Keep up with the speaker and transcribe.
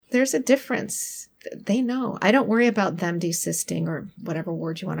there's a difference. They know. I don't worry about them desisting or whatever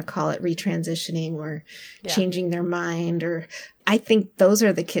word you want to call it, retransitioning or changing their mind. Or I think those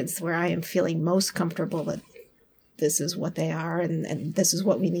are the kids where I am feeling most comfortable that this is what they are and this is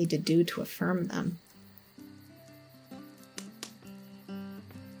what we need to do to affirm them.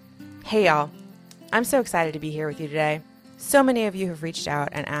 Hey, y'all. I'm so excited to be here with you today. So many of you have reached out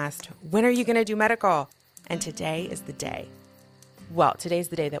and asked, when are you going to do medical? And today is the day. Well, today's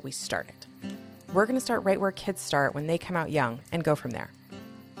the day that we started. We're going to start right where kids start when they come out young and go from there.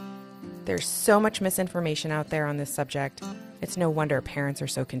 There's so much misinformation out there on this subject. It's no wonder parents are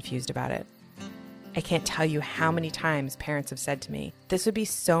so confused about it. I can't tell you how many times parents have said to me, this would be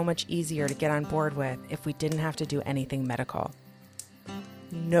so much easier to get on board with if we didn't have to do anything medical.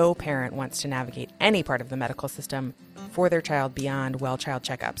 No parent wants to navigate any part of the medical system for their child beyond well child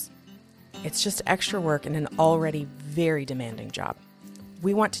checkups. It's just extra work in an already very demanding job.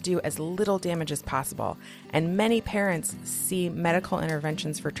 We want to do as little damage as possible, and many parents see medical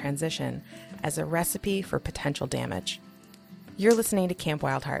interventions for transition as a recipe for potential damage. You're listening to Camp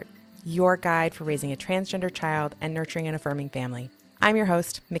Wildheart, your guide for raising a transgender child and nurturing an affirming family. I'm your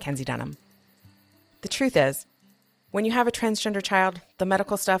host, Mackenzie Dunham. The truth is, when you have a transgender child, the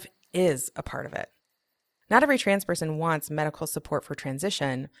medical stuff is a part of it. Not every trans person wants medical support for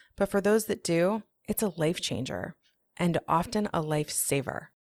transition, but for those that do, it's a life changer and often a life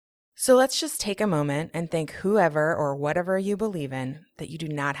saver. So let's just take a moment and thank whoever or whatever you believe in that you do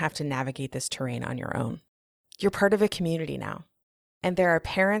not have to navigate this terrain on your own. You're part of a community now, and there are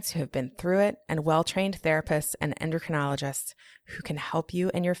parents who have been through it and well-trained therapists and endocrinologists who can help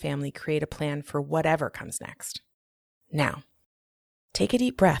you and your family create a plan for whatever comes next. Now, take a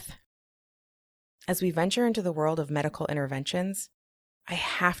deep breath. As we venture into the world of medical interventions, I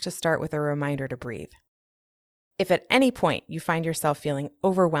have to start with a reminder to breathe. If at any point you find yourself feeling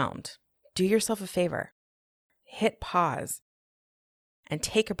overwhelmed, do yourself a favor. Hit pause and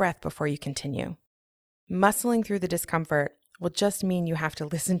take a breath before you continue. Muscling through the discomfort will just mean you have to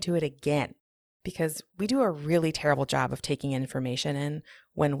listen to it again, because we do a really terrible job of taking information in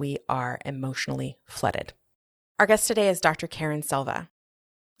when we are emotionally flooded. Our guest today is Dr. Karen Selva.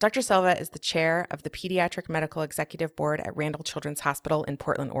 Dr. Selva is the chair of the Pediatric Medical Executive Board at Randall Children's Hospital in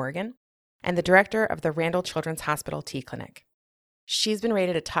Portland, Oregon, and the director of the Randall Children's Hospital T-Clinic. She's been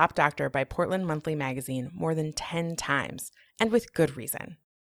rated a top doctor by Portland Monthly Magazine more than 10 times, and with good reason.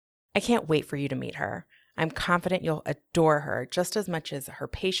 I can't wait for you to meet her. I'm confident you'll adore her just as much as her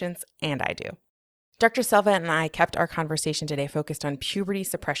patients and I do. Dr. Selva and I kept our conversation today focused on puberty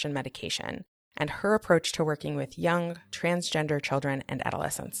suppression medication and her approach to working with young transgender children and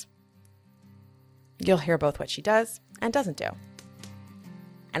adolescents. You'll hear both what she does and doesn't do.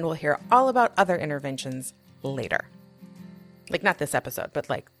 And we'll hear all about other interventions later. Like not this episode, but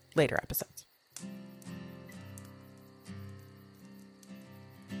like later episodes.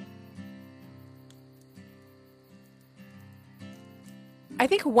 I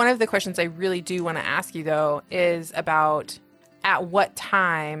think one of the questions I really do want to ask you, though, is about at what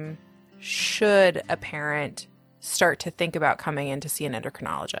time should a parent start to think about coming in to see an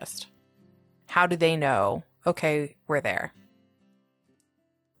endocrinologist? How do they know, okay, we're there?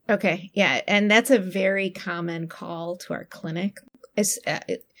 Okay, yeah, and that's a very common call to our clinic,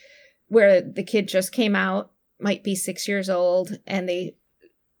 where the kid just came out, might be 6 years old, and they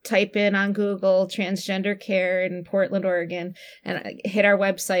type in on Google transgender care in Portland, Oregon, and hit our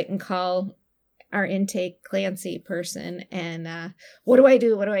website and call our intake Clancy person. And what do I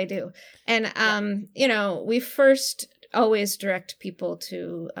do? What do I do? And, we first always direct people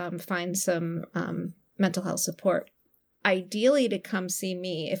to find some mental health support. Ideally to come see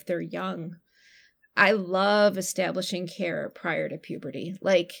me if they're young. I love establishing care prior to puberty,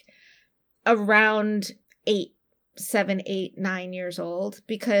 like around 7, 8, 9 years old,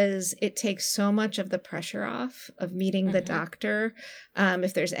 because it takes so much of the pressure off of meeting the doctor.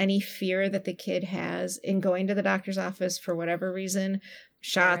 If there's any fear that the kid has in going to the doctor's office for whatever reason,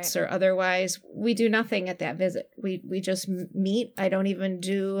 shots or otherwise, we do nothing at that visit. We just meet. I don't even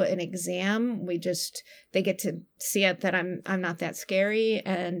do an exam. They get to see it that I'm not that scary.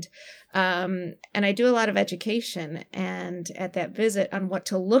 And I do a lot of education and at that visit on what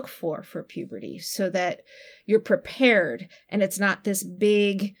to look for puberty so that you're prepared and it's not this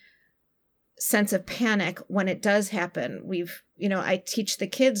big sense of panic when it does happen. I teach the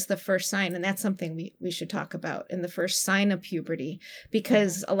kids the first sign, and that's something we should talk about in the first sign of puberty,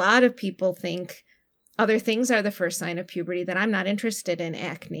 because a lot of people think other things are the first sign of puberty, that I'm not interested in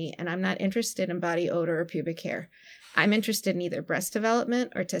acne and I'm not interested in body odor or pubic hair. I'm interested in either breast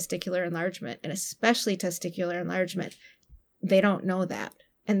development or testicular enlargement, and especially testicular enlargement. They don't know that.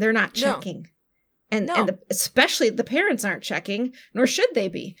 and they're not No. checking. And No. especially the parents aren't checking, nor should they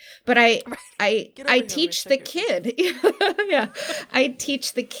be. But Get over I here, teach let me the check kid. Yeah. I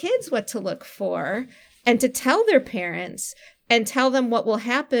teach the kids what to look for and to tell their parents and tell them what will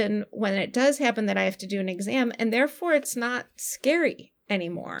happen when it does happen, that I have to do an exam. And therefore it's not scary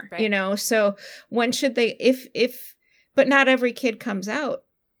anymore, Right. you know? So when should they, but not every kid comes out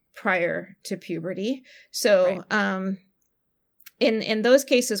prior to puberty. So, Right. in those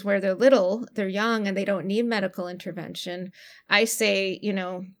cases where they're little, they're young and they don't need medical intervention, I say, you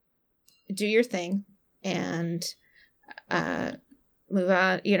know, do your thing and move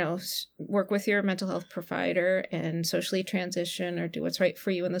on, you know, work with your mental health provider and socially transition or do what's right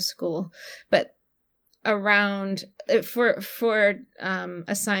for you in the school. But around for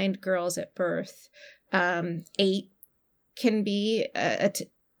assigned girls at birth, 8 can be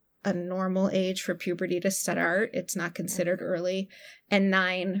a normal age for puberty to start. It's not considered early, and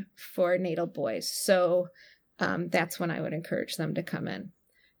 9 for natal boys. So that's when I would encourage them to come in.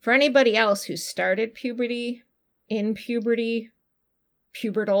 For anybody else who started puberty, in puberty,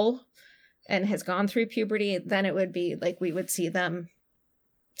 pubertal, and has gone through puberty, then it would be like we would see them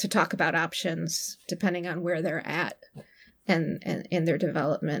to talk about options depending on where they're at and in their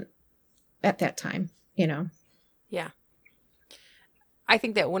development at that time, you know? Yeah. I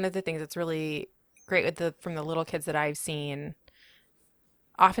think that one of the things that's really great with from the little kids that I've seen,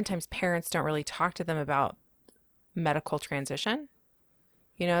 oftentimes parents don't really talk to them about medical transition.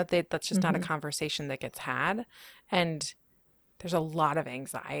 You know, that's just not a conversation that gets had. And there's a lot of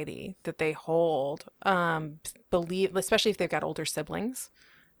anxiety that they hold, especially if they've got older siblings.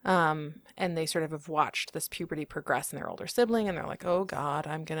 And they sort of have watched this puberty progress in their older sibling, and they're like, oh God,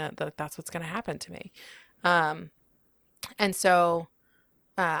 that's what's going to happen to me. And so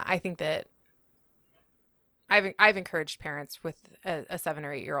I think that I've encouraged parents with a 7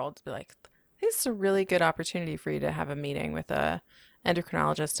 or 8 year old to be like, this is a really good opportunity for you to have a meeting with a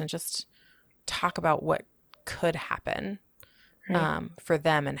endocrinologist and just talk about what could happen for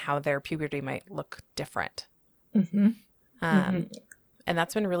them and how their puberty might look different. And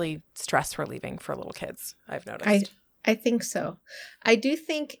that's been really stress relieving for little kids, I've noticed. I think so. I do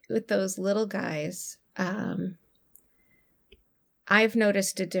think with those little guys, I've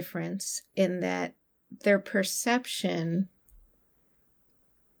noticed a difference in that their perception,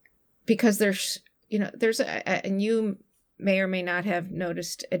 because and you may or may not have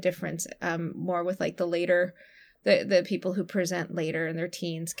noticed a difference more with like the people who present later in their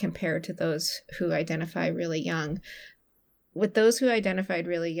teens compared to those who identify really young. With those who identified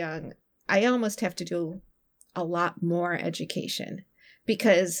really young, I almost have to do a lot more education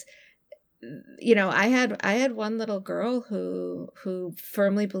because, you know, I had one little girl who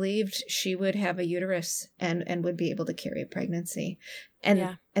firmly believed she would have a uterus and would be able to carry a pregnancy.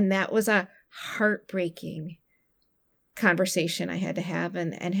 And that was a heartbreaking conversation I had to have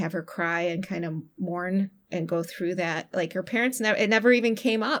and have her cry and kind of mourn and go through that. Like her parents it never even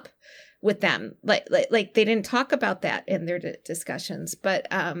came up with them. Like they didn't talk about that in their discussions. But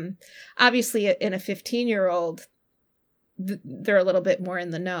obviously in a 15-year-old, they're a little bit more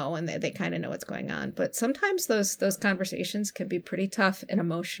in the know and they kind of know what's going on. But sometimes those conversations can be pretty tough and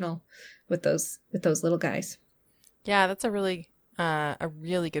emotional with those little guys. Yeah, that's a really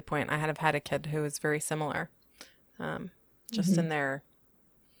good point. I have had a kid who was very similar, just in their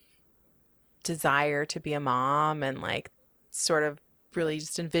desire to be a mom and like sort of really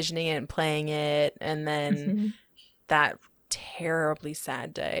just envisioning it and playing it. And then that terribly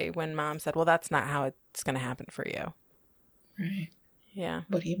sad day when mom said, well, that's not how it's going to happen for you. Right. Yeah.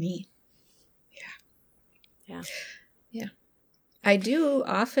 What do you mean? Yeah. Yeah. I do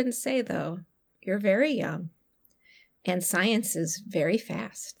often say, though, you're very young and science is very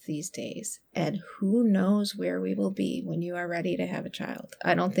fast these days. And who knows where we will be when you are ready to have a child.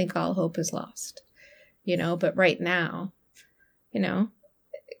 I don't think all hope is lost, you know, but right now, you know,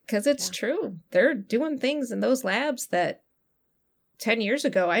 because it's true. They're doing things in those labs that 10 years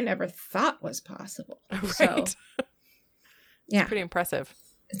ago I never thought was possible. Right. So, yeah. It's pretty impressive.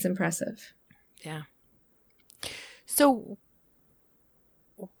 It's impressive. Yeah. So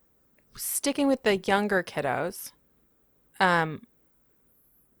sticking with the younger kiddos, why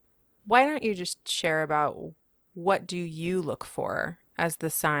don't you just share about what do you look for as the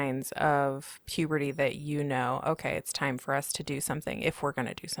signs of puberty that you know, okay, it's time for us to do something if we're going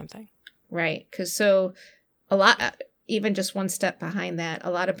to do something? Right. Because so a lot, even just one step behind that,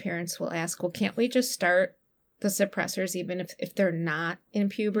 a lot of parents will ask, well, can't we just start the suppressors even if they're not in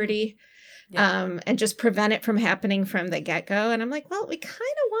puberty? and just prevent it from happening from the get-go. And I'm like, well, we kind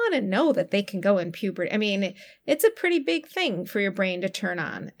of want to know that they can go in puberty. I mean, it's a pretty big thing for your brain to turn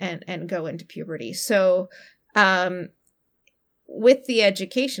on and go into puberty. So with the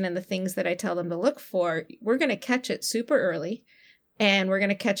education and the things that I tell them to look for, we're going to catch it super early, and we're going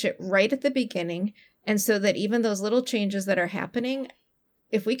to catch it right at the beginning. And so that even those little changes that are happening,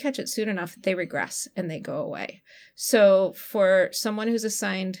 if we catch it soon enough, they regress and they go away. So for someone who's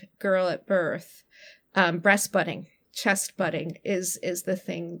assigned girl at birth, breast budding, chest budding is the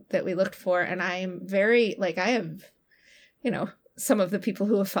thing that we looked for. And I'm very, like, I have, some of the people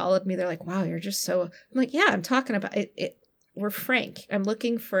who have followed me, they're like, wow, you're just so, I'm like, yeah, I'm talking about it. We're frank. I'm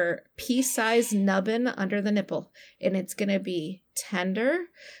looking for pea-sized nubbin under the nipple, and it's going to be tender.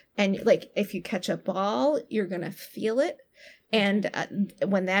 And like, if you catch a ball, you're going to feel it. And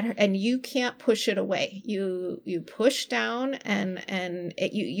and you can't push it away. You push down and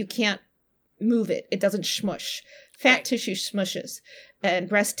you can't move it. It doesn't smush. Fat tissue smushes and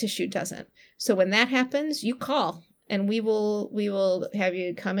breast tissue doesn't. So when that happens, you call. And we will have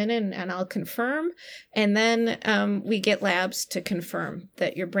you come in and I'll confirm. And then we get labs to confirm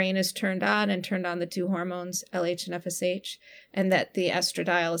that your brain is turned on the two hormones, LH and FSH, and that the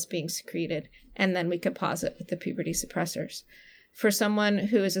estradiol is being secreted. And then we can pause it with the puberty suppressors. For someone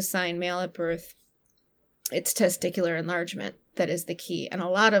who is assigned male at birth, it's testicular enlargement that is the key. And a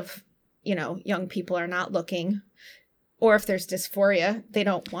lot of, young people are not looking. Or if there's dysphoria, they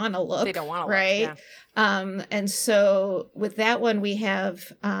don't want to look. They don't want to right? look, yeah. And so with that one, we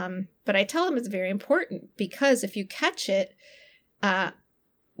have, but I tell them it's very important because if you catch it,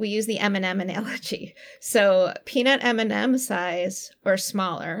 we use the M&M analogy. So peanut M&M size or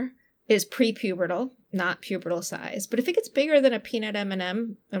smaller is prepubertal, not pubertal size. But if it gets bigger than a peanut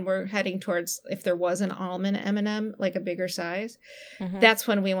M&M, and we're heading towards, if there was an almond M&M, like a bigger size, that's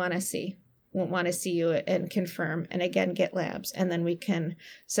when we want to see. Won't want to see you and confirm, and again, get labs, and then we can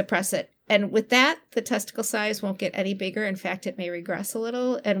suppress it. And with that, the testicle size won't get any bigger. In fact, it may regress a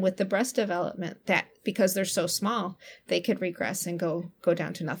little. And with the breast development, that because they're so small, they could regress and go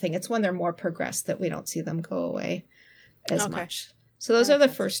down to nothing. It's when they're more progressed that we don't see them go away as much. So those are the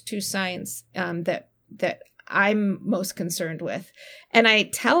first two signs that I'm most concerned with. And I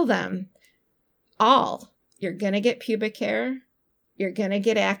tell them you're going to get pubic hair, you're going to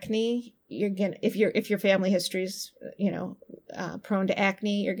get acne. You're going to, if your family history's, prone to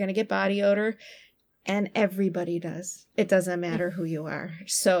acne, you're going to get body odor, and everybody does. It doesn't matter who you are.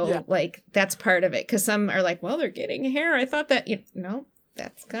 So that's part of it. Cause some are like, well, they're getting hair. I thought that,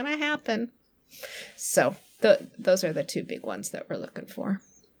 that's going to happen. So those are the two big ones that we're looking for.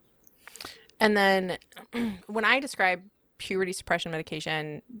 And then when I describe puberty suppression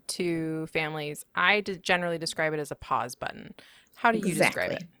medication to families, I generally describe it as a pause button. How do you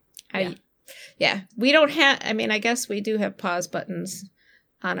describe it? We don't have, I guess we do have pause buttons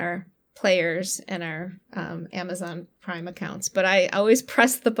on our players and our Amazon Prime accounts, but I always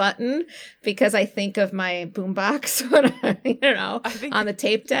press the button because I think of my boombox when I, on the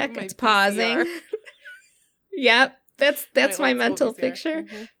tape deck, it's pausing. Yep. That's my mental picture.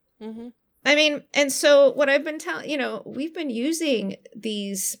 And so what I've been telling, we've been using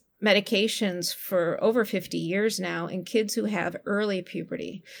these medications for over 50 years now in kids who have early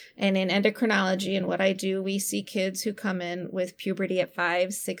puberty. And in endocrinology and what I do, we see kids who come in with puberty at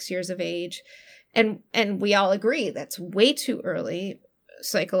 5-6 years of age. And we all agree that's way too early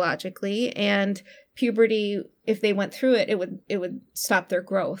psychologically. And puberty, if they went through it, it would stop their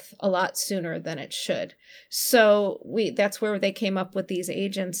growth a lot sooner than it should. So that's where they came up with these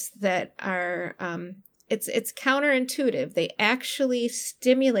agents that are, it's counterintuitive. They actually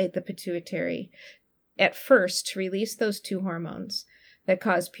stimulate the pituitary at first to release those two hormones that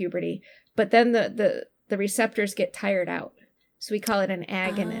cause puberty. But then the receptors get tired out. So we call it an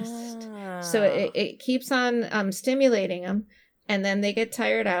agonist. So it keeps on stimulating them, and then they get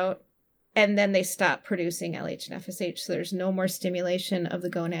tired out, and then they stop producing LH and FSH. So there's no more stimulation of the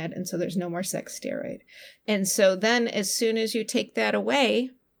gonad, and so there's no more sex steroid. And so then as soon as you take that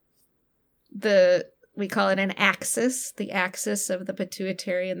away, we call it an axis. The axis of the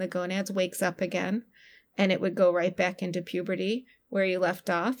pituitary and the gonads wakes up again, and it would go right back into puberty where you left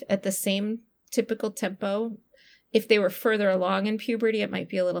off at the same typical tempo. If they were further along in puberty, it might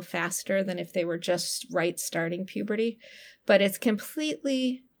be a little faster than if they were just starting puberty. But it's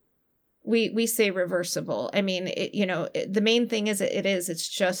completely, we say reversible. The main thing is it's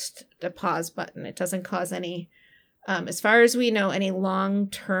just a pause button. It doesn't cause any, as far as we know, any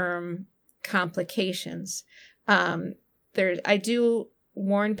long-term complications. I do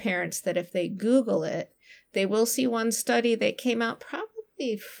warn parents that if they Google it, they will see one study that came out probably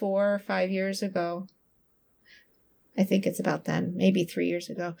probably 4 or 5 years ago. I think it's about then, maybe 3 years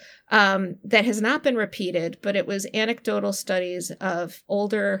ago, that has not been repeated, but it was anecdotal studies of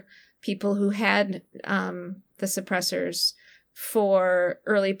older people who had the suppressors for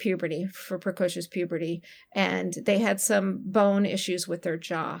early puberty, for precocious puberty, and they had some bone issues with their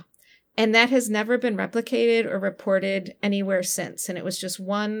jaw. And that has never been replicated or reported anywhere since. And it was just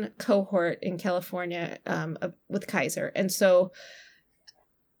one cohort in California with Kaiser. And so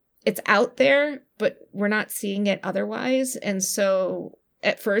it's out there, but we're not seeing it otherwise. And so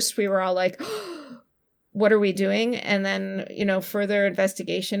at first we were all like, oh, what are we doing? And then, further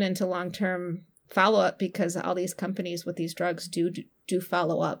investigation into long-term follow-up, because all these companies with these drugs do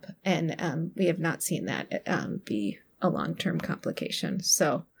follow up. And we have not seen that be a long-term complication.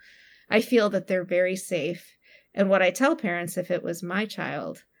 So I feel that they're very safe. And what I tell parents, if it was my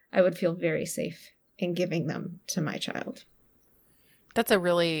child, I would feel very safe in giving them to my child. That's a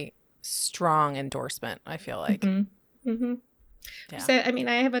really strong endorsement, I feel like. Mm-hmm. Mm-hmm. Yeah. So,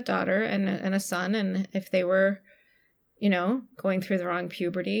 I have a daughter and a son, and if they were, going through the wrong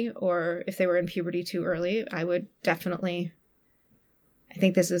puberty, or if they were in puberty too early, I would definitely, I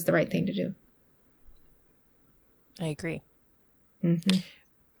think this is the right thing to do. I agree. Mm-hmm.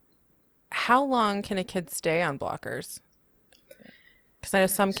 How long can a kid stay on blockers? Because I know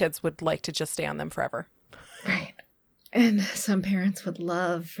some kids would like to just stay on them forever. Right. And some parents would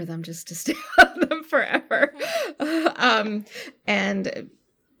love for them just to stay on them forever. And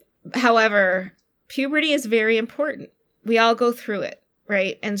however, puberty is very important. We all go through it,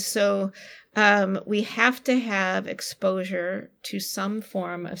 right? And so we have to have exposure to some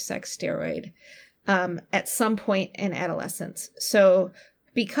form of sex steroid at some point in adolescence. So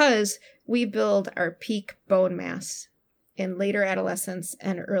because we build our peak bone mass in later adolescence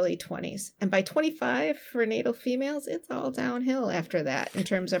and early 20s. And by 25 for natal females, it's all downhill after that in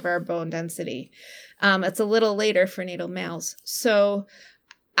terms of our bone density. It's a little later for natal males. So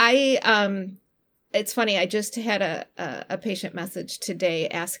it's funny, I just had a patient message today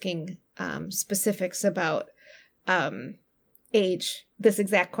asking specifics about age, this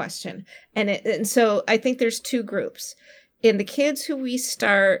exact question. And so I think there's two groups. In the kids who we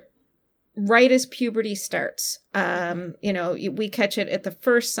start right as puberty starts, we catch it at the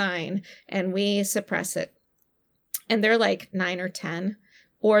first sign and we suppress it. And they're like 9 or 10,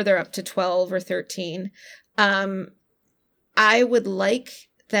 or they're up to 12 or 13. I would like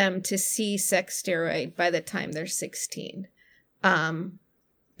them to see sex steroid by the time they're 16.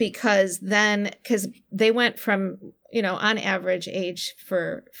 Because they went from, on average age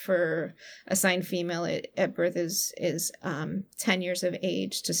for assigned female at birth is 10 years of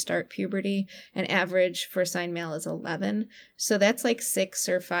age to start puberty, and average for assigned male is 11. So that's like 6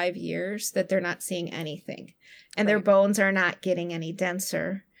 or 5 years that they're not seeing anything, and Their bones are not getting any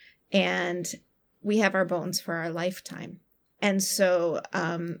denser, and we have our bones for our lifetime. And so,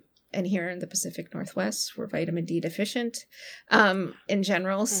 and here in the Pacific Northwest, we're vitamin D deficient in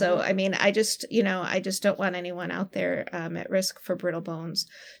general. Mm-hmm. So, I just don't want anyone out there at risk for brittle bones.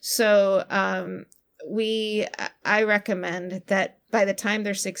 So I recommend that by the time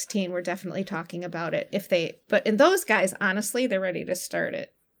they're 16, we're definitely talking about it. But in those guys, honestly, they're ready to start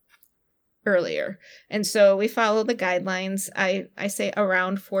it earlier. And so we follow the guidelines. I say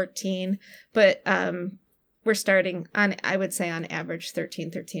around 14, but we're starting on, I would say on average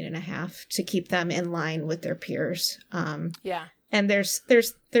 13 and a half to keep them in line with their peers. Yeah. And there's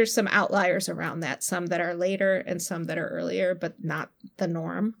some outliers around that, some that are later and some that are earlier, but not the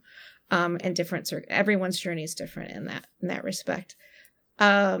norm. And everyone's journey is different in that respect.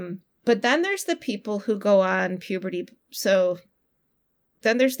 But then there's the people who go on puberty. So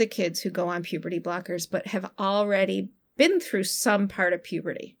then there's the kids who go on puberty blockers, but have already been through some part of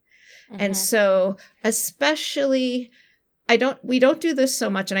puberty. Mm-hmm. And so especially, we don't do this so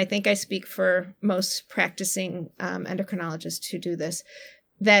much, and I think I speak for most practicing endocrinologists who do this,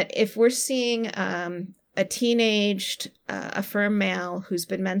 that if we're seeing a teenaged, affirmed male who's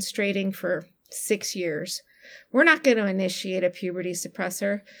been menstruating for 6 years, we're not going to initiate a puberty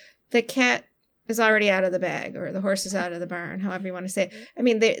suppressor. The cat is already out of the bag, or the horse is out of the barn, however you want to say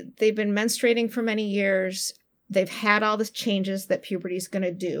it. They've been menstruating for many years. They've had all the changes that puberty is going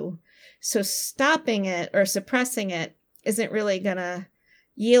to do. So stopping it or suppressing it isn't really going to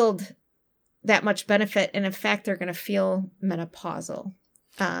yield that much benefit. And in fact, they're going to feel menopausal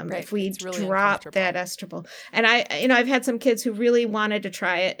if we really drop that estradiol. And I've had some kids who really wanted to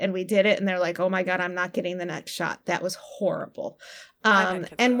try it, and we did it, and they're like, "Oh my God, I'm not getting the next shot. That was horrible."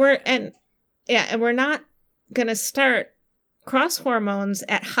 And we're not going to start cross hormones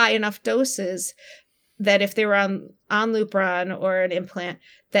at high enough doses that if they were on Lupron or an implant,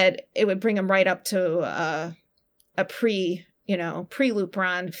 that it would bring them right up to a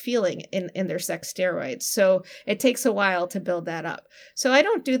pre-Lupron feeling in their sex steroids. So it takes a while to build that up. So I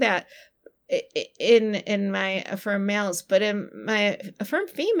don't do that in my Affirm males, but in my Affirm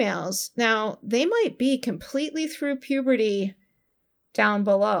females, now they might be completely through puberty down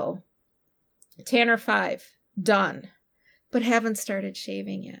below, 10 or 5, done, but haven't started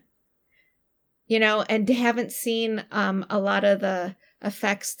shaving yet. And haven't seen a lot of the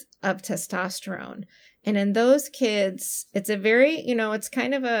effects of testosterone. And in those kids, it's a very,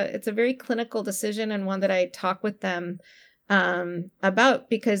 it's a very clinical decision, and one that I talk with them about,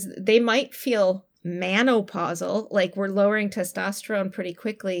 because they might feel menopausal, like we're lowering testosterone pretty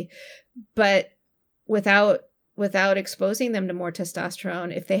quickly, but without exposing them to more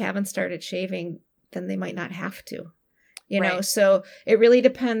testosterone, if they haven't started shaving, then they might not have to, Right. So it really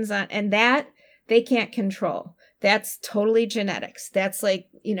depends on, and that they can't control. That's totally genetics. That's like,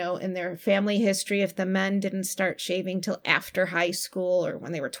 in their family history, if the men didn't start shaving till after high school or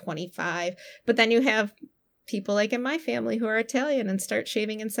when they were 25. But then you have people like in my family who are Italian and start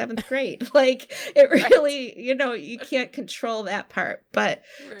shaving in 7th grade. Like it really, you can't control that part. But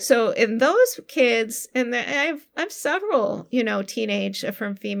so in those kids, and I've several, teenage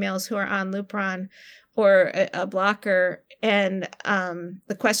Affirm females who are on Lupron or a blocker. And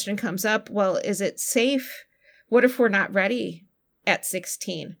the question comes up, well, is it safe? What if we're not ready at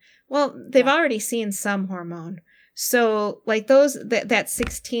 16? Well, they've already seen some hormone. So like that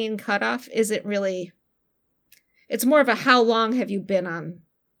 16 cutoff isn't really, it's more of a how long have you been on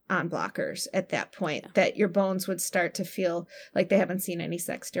blockers at that point that your bones would start to feel like they haven't seen any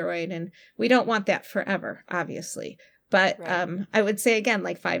sex steroid. And we don't want that forever, obviously. But I would say, again,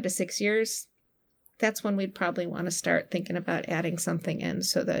 like 5 to 6 years, that's when we'd probably want to start thinking about adding something in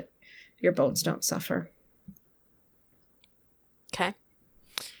so that your bones don't suffer. Okay.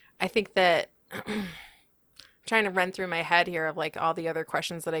 I think that I'm trying to run through my head here of like all the other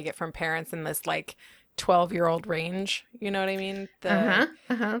questions that I get from parents in this like 12-year-old range. You know what I mean?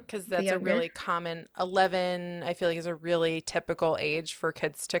 Because that's a really common 11, I feel like is a really typical age for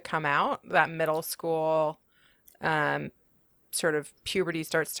kids to come out. That middle school sort of puberty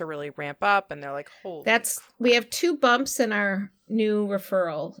starts to really ramp up and they're like, holy crap. We have 2 bumps in our new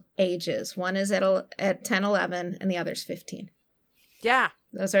referral ages. One is at 10, 11, and the other's 15. Yeah.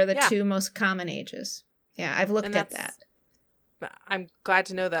 Those are the 2 most common ages. Yeah, I've looked at that. I'm glad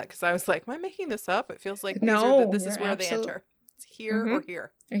to know that, because I was like, am I making this up? It feels like this is where they enter. It's here or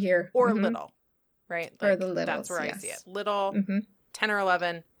here. Or here. Or little, right? Like, or the little. That's where I see it. Little, 10 or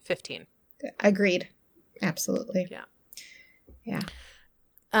 11, 15. Agreed. Absolutely.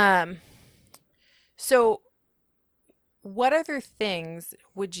 Yeah. So what other things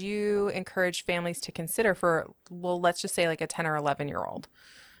would you encourage families to consider for, well, let's just say like a 10 or 11-year-old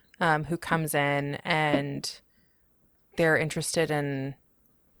who comes in and they're interested in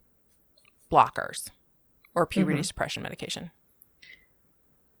blockers or puberty suppression medication?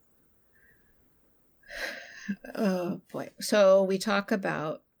 Oh, boy. So we talk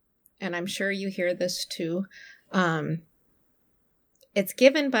about, and I'm sure you hear this too, it's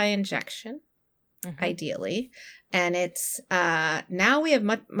given by injection, ideally. And it's, now we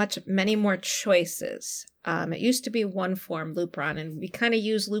have many more choices. It used to be one form, Lupron, and we kind of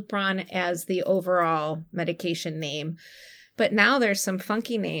use Lupron as the overall medication name. But now there's some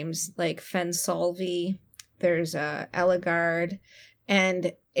funky names like Fensolvi, there's Eligard,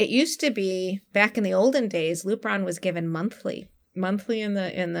 and it used to be, back in the olden days, Lupron was given monthly in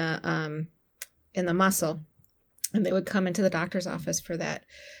the muscle. And they would come into the doctor's office for that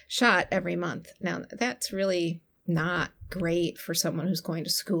shot every month. Now, that's really not great for someone who's going to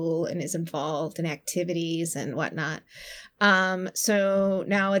school and is involved in activities and whatnot. So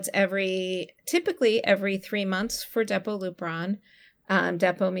now it's typically every 3 months for Depo-Lupron.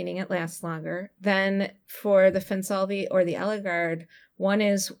 Depo meaning it lasts longer. Then for the Fensolvi or the Eligard, one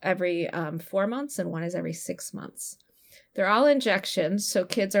is every 4 months and one is every 6 months. They're all injections, so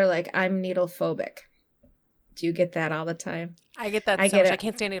kids are like, I'm needle phobic. Do you get that all the time? I get that so much. I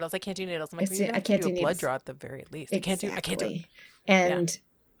can't stand needles. I can't do needles. I'm like, I can't do a blood draw at the very least. Exactly. I can't do it. And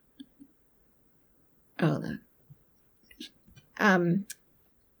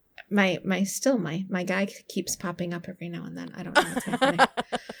my guy keeps popping up every now and then. I don't know what's happening.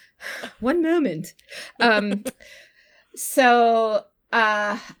 One moment. So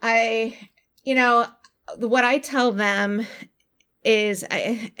what I tell them is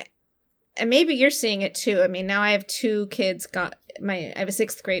and maybe you're seeing it too. I mean, now I have 2 kids. I have a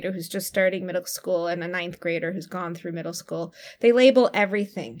 6th grader who's just starting middle school and a 9th grader who's gone through middle school. They label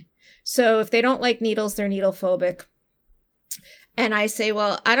everything. So if they don't like needles, they're needle phobic. And I say,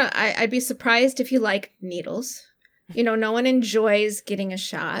 well, I'd be surprised if you like needles. No one enjoys getting a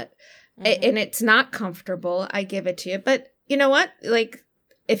shot, and it's not comfortable. I give it to you. But you know what? Like,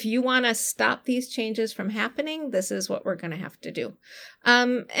 if you want to stop these changes from happening, this is what we're going to have to do.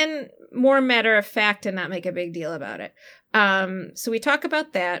 And more matter of fact and not make a big deal about it. So we talk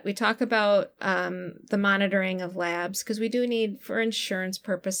about that. We talk about the monitoring of labs, because we do need, for insurance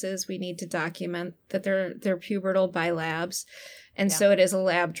purposes, we need to document that they're pubertal by labs. And so it is a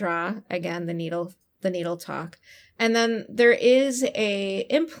lab draw. Again, the needle talk. And then there is a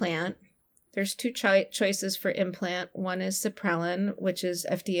implant. There's two choices for implant. One is Supprelin, which is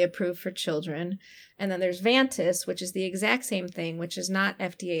FDA approved for children. And then there's Vantis, which is the exact same thing, which is not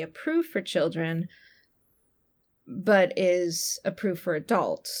FDA approved for children, but is approved for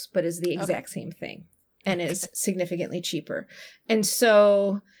adults, but is the exact same thing and is significantly cheaper. And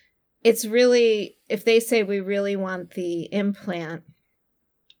so it's really, if they say we really want the implant,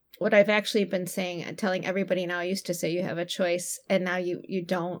 what I've actually been saying and telling everybody now, I used to say you have a choice, and now you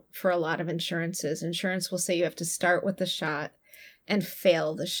don't for a lot of insurances. Insurance will say you have to start with the shot and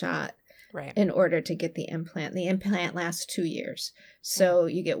fail the shot in order to get the implant. The implant lasts 2 years. So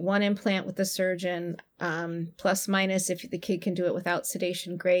you get one implant with the surgeon, plus minus. If the kid can do it without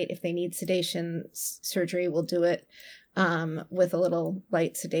sedation, great. If they need sedation, surgery will do it with a little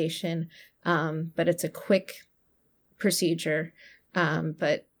light sedation. But it's a quick procedure.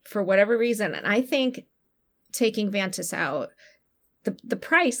 But for whatever reason, and I think taking Vantis out, the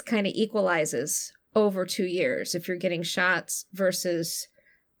price kind of equalizes over 2 years if you're getting shots versus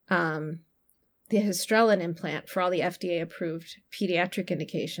the Hystrelin implant for all the FDA approved pediatric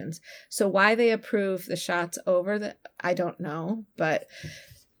indications. So why they approve the shots over I don't know, but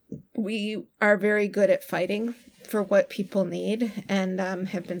we are very good at fighting for what people need and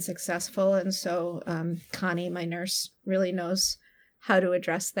have been successful. And so Connie, my nurse, really knows how to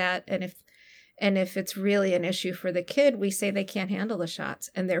address that. And if it's really an issue for the kid, we say they can't handle the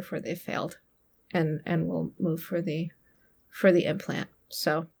shots and therefore they failed, and we'll move for the implant.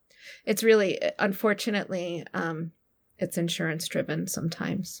 So it's really, unfortunately, it's insurance driven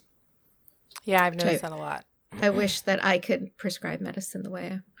sometimes. Yeah, I've noticed that a lot. I wish that I could prescribe medicine the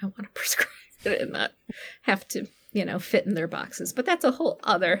way I want to prescribe it and not have to, fit in their boxes. But that's a whole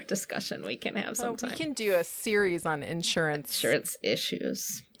other discussion we can have sometime. We can do a series on insurance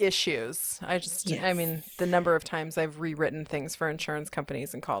issues. I mean, the number of times I've rewritten things for insurance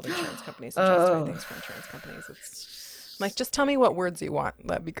companies and called insurance companies and justified things for insurance companies. It's like, just tell me what words you want.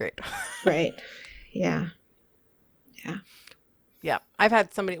 That'd be great. Right. Yeah. Yeah. Yeah. I've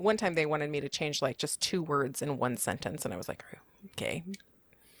had somebody, one time they wanted me to change like just 2 words in one sentence. And I was like, okay.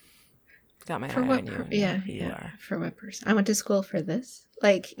 Got my eye on you. Yeah. For what person? I went to school for this.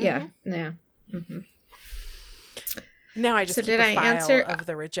 Like, yeah. Mm-hmm. Now I just keep a file of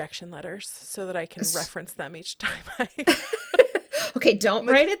the rejection letters so that I can reference them each time Okay, don't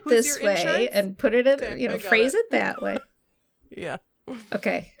write it this way and put it in, phrase it that way. Yeah.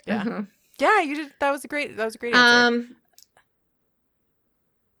 Okay. Yeah. Uh-huh. Yeah, you did. That was a great answer.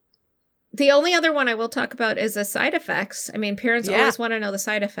 The only other one I will talk about is the side effects. I mean, parents always want to know the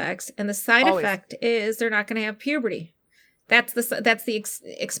side effects, and the side effect is they're not going to have puberty. That's the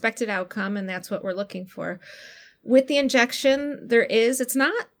expected outcome, and that's what we're looking for. With the injection, it's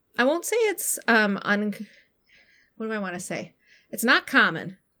not, I won't say it's, what do I want to say? It's not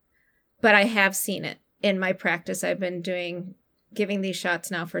common, but I have seen it in my practice. I've been giving these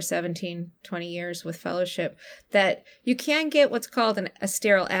shots now for 17, 20 years with fellowship, that you can get what's called a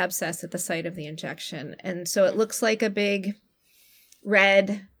sterile abscess at the site of the injection. And so it looks like a big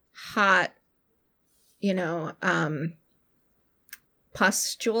red, hot,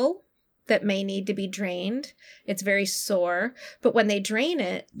 pustule that may need to be drained. It's very sore, but when they drain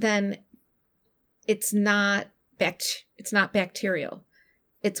it, then it's not bacterial.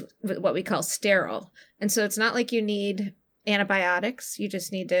 It's what we call sterile. And so it's not like you need antibiotics. You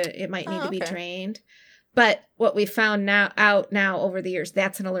just it might need to be drained. But what we found out over the years,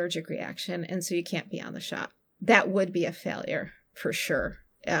 that's an allergic reaction. And so you can't be on the shot. That would be a failure for sure.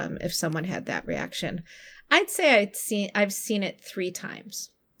 If someone had that reaction, I'd say I've seen it 3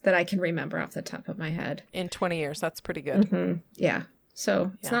 times that I can remember off the top of my head. In 20 years. That's pretty good. Mm-hmm. Yeah.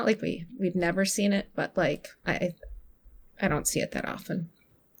 So it's not like we've never seen it, but like, I don't see it that often.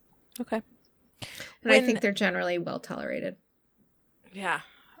 Okay. And I think they're generally well tolerated. Yeah.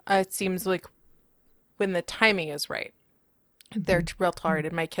 It seems like when the timing is right, they're well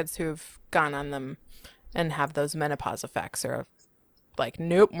tolerated. My kids who've gone on them and have those menopause effects are like,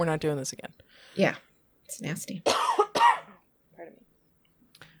 nope, we're not doing this again. Yeah. It's nasty. Pardon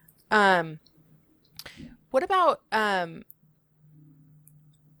What about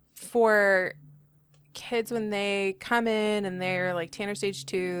for kids when they come in and they're like Tanner stage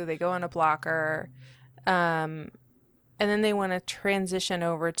 2, they go on a blocker, and then they want to transition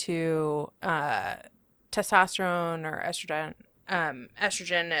over to testosterone or estrogen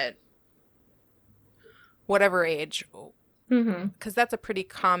at whatever age, because that's a pretty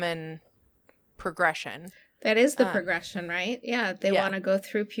common progression. That is the progression, right? Yeah, they want to go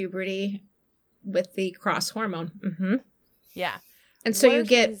through puberty with the cross hormone. Yeah, and so you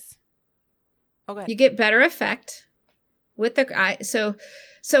get better effect with the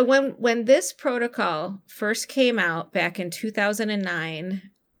so when this protocol first came out back in 2009,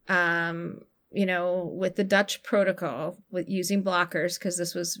 with the Dutch protocol with using blockers, because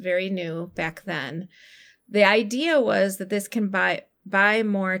this was very new back then, the idea was that this can buy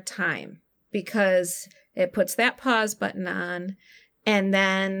more time, because it puts that pause button on, and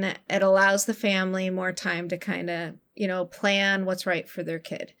then it allows the family more time to kind of, plan what's right for their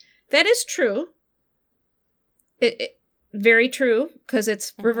kid. That is true. It very true, because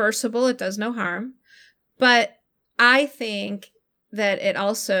it's reversible. It does no harm. But I think that it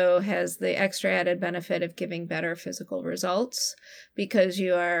also has the extra added benefit of giving better physical results, because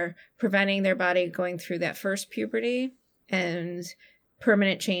you are preventing their body going through that first puberty and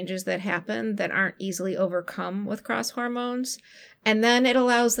permanent changes that happen that aren't easily overcome with cross hormones. And then it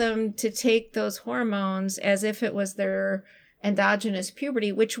allows them to take those hormones as if it was their endogenous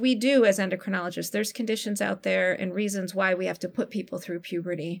puberty, which we do as endocrinologists. There's conditions out there and reasons why we have to put people through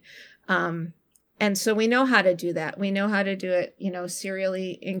puberty. And so we know how to do that. We know how to do it,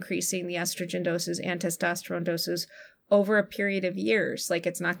 serially increasing the estrogen doses and testosterone doses over a period of years. Like,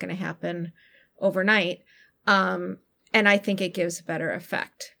 it's not going to happen overnight. And I think it gives better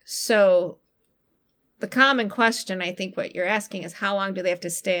effect. So the common question, I think what you're asking, is how long do they have to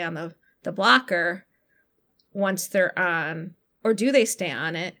stay on the blocker once they're on, or do they stay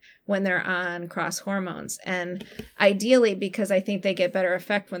on it when they're on cross hormones? And ideally, because I think they get better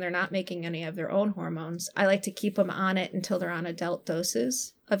effect when they're not making any of their own hormones, I like to keep them on it until they're on adult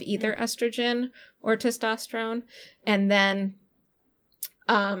doses of either estrogen or testosterone. And then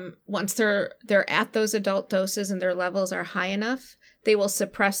once they're at those adult doses and their levels are high enough, they will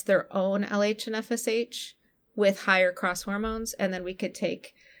suppress their own LH and FSH with higher cross hormones, and then we could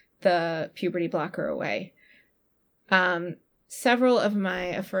take the puberty blocker away. Several of my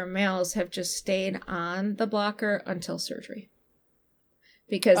Affirm males have just stayed on the blocker until surgery,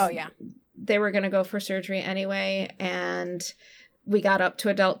 because they were going to go for surgery anyway, and we got up to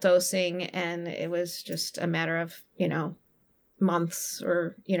adult dosing, and it was just a matter of, months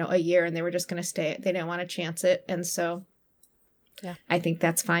or, a year, and they were just going to stay. They didn't want to chance it. And so I think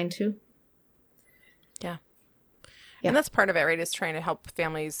that's fine too. Yeah. And that's part of it, right? Is trying to help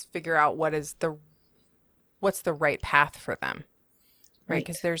families figure out what's the right path for them, right?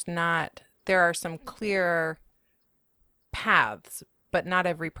 Because there are some clear paths, but not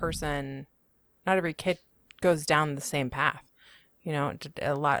every kid goes down the same path.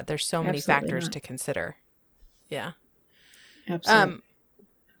 There's so many factors to consider. Yeah.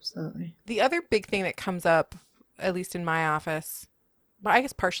 Absolutely. The other big thing that comes up, at least in my office, but I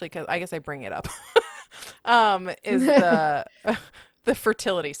guess partially because I guess I bring it up, is the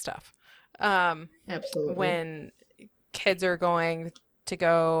fertility stuff. Absolutely. When kids are going to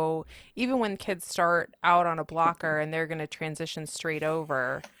go, even when kids start out on a blocker and they're going to transition straight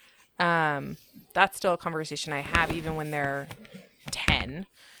over, that's still a conversation I have even when they're 10.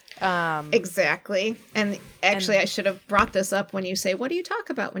 Exactly. And actually, I should have brought this up when you say, what do you talk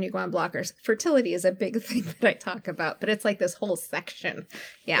about when you go on blockers? Fertility is a big thing that I talk about, but it's like this whole section.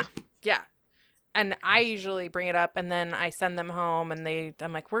 Yeah. Yeah. And I usually bring it up, and then I send them home, and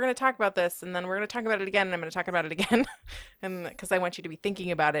I'm like, we're going to talk about this, and then we're going to talk about it again, and I'm going to talk about it again. And because I want you to be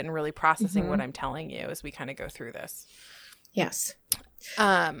thinking about it and really processing what I'm telling you as we kind of go through this. Yes.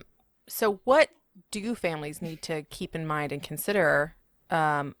 So what do families need to keep in mind and consider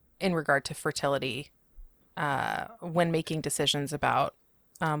in regard to fertility when making decisions about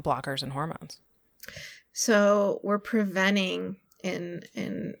blockers and hormones? So we're preventing in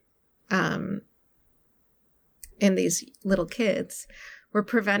these little kids, we're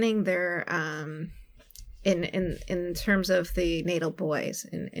preventing their in terms of the natal boys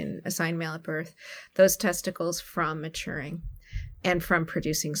in assigned male at birth, those testicles from maturing and from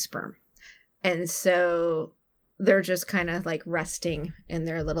producing sperm. And so they're just kind of like resting in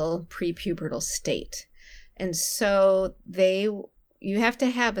their little prepubertal state. And so you have to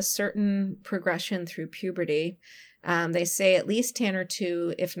have a certain progression through puberty. They say at least Tanner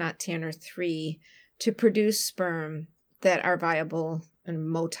 2, if not Tanner 3, to produce sperm that are viable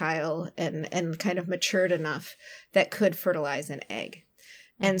motile and kind of matured enough that could fertilize an egg.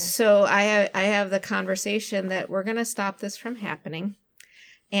 And so I have the conversation that we're going to stop this from happening.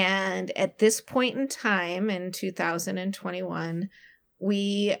 And at this point in time in 2021,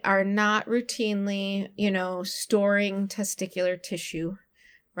 we are not routinely, storing testicular tissue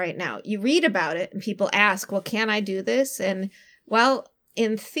right now. You read about it and people ask, well, can I do this? And well,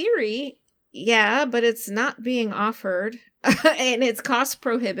 in theory, yeah, but it's not being offered and it's cost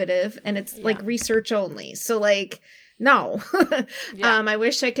prohibitive and it's like research only. So like, no. I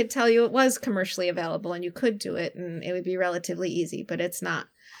wish I could tell you it was commercially available and you could do it and it would be relatively easy, but it's not.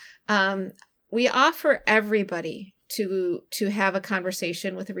 We offer everybody to have a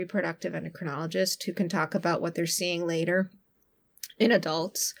conversation with a reproductive endocrinologist who can talk about what they're seeing later in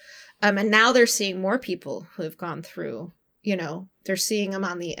adults. And now they're seeing more people who have gone through, they're seeing them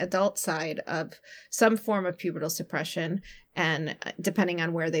on the adult side of some form of pubertal suppression, and depending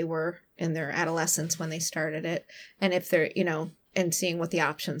on where they were in their adolescence when they started it, and if they're, and seeing what the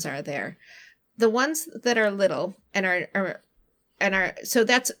options are there. The ones that are little and are so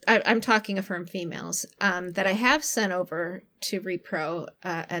that's, I'm talking affirmed females, that I have sent over to Repro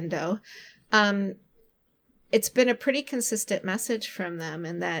Endo. It's been a pretty consistent message from them,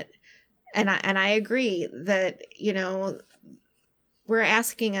 and that, and I agree that, we're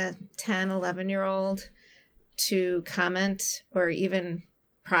asking a 10, 11-year-old to comment or even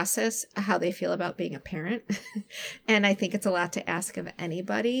process how they feel about being a parent. And I think it's a lot to ask of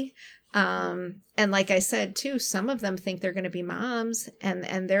anybody. And like I said, too, some of them think they're going to be moms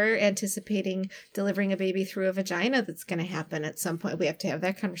and they're anticipating delivering a baby through a vagina that's going to happen at some point. We have to have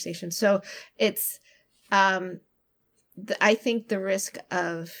that conversation. So it's, I think the risk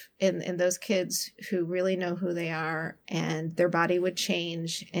of in those kids who really know who they are and their body would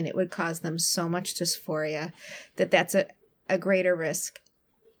change and it would cause them so much dysphoria that's a greater risk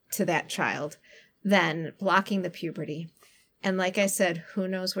to that child than blocking the puberty. And like I said, who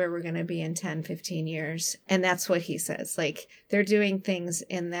knows where we're going to be in 10, 15 years. And that's what he says. Like, they're doing things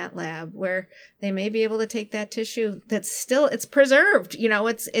in that lab where they may be able to take that tissue that's still, it's preserved,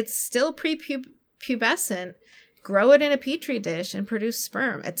 it's still prepubescent, grow it in a petri dish and produce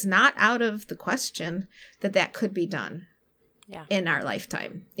sperm. It's not out of the question that could be done in our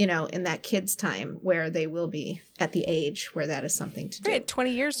lifetime, in that kid's time where they will be at the age where that is something to do. Right,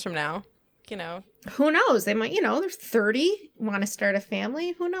 20 years from now, Who knows? They might, they're 30, want to start a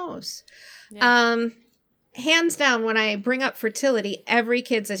family. Who knows? Yeah. Hands down, when I bring up fertility, every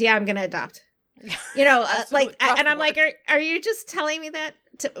kid says, yeah, I'm going to adopt. And I'm like, are you just telling me that?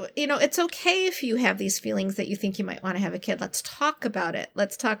 It's okay if you have these feelings that you think you might want to have a kid. Let's talk about it.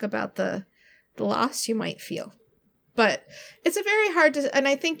 Let's talk about the loss you might feel. But it's a very hard and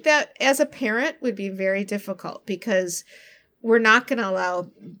I think that as a parent would be very difficult because we're not going to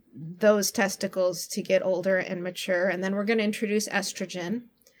allow those testicles to get older and mature. And then we're going to introduce estrogen.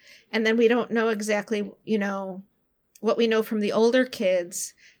 And then we don't know exactly, what we know from the older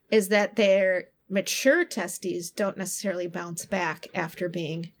kids is that their mature testes don't necessarily bounce back after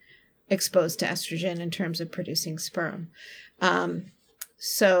being exposed to estrogen in terms of producing sperm.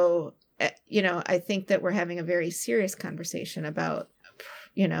 So, I think that we're having a very serious conversation about,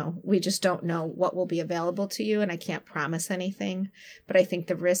 we just don't know what will be available to you, and I can't promise anything. But I think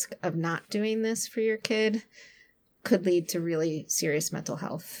the risk of not doing this for your kid could lead to really serious mental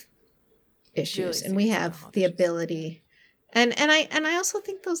health issues. And we have the ability. And I also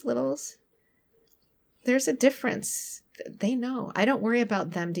think those littles, there's a difference. They know. I don't worry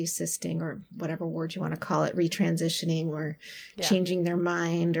about them desisting or whatever word you want to call it, retransitioning or changing their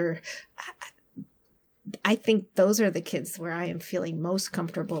mind. Or I think those are the kids where I am feeling most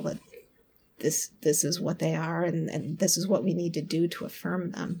comfortable that this is what they are and this is what we need to do to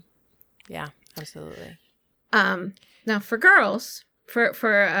affirm them. Yeah, absolutely. Now for girls,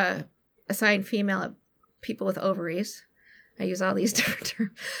 for assigned female people with ovaries, I use all these different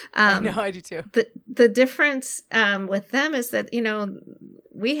terms. I know, I do too. The difference with them is that,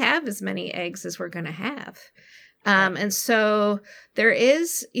 we have as many eggs as we're going to have. And so there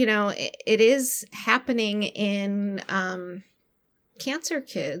is, it is happening in cancer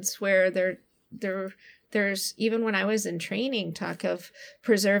kids where there's, even when I was in training, talk of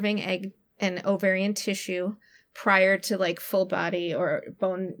preserving egg and ovarian tissue prior to like full body or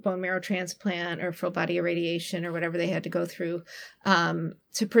bone marrow transplant or full body irradiation or whatever they had to go through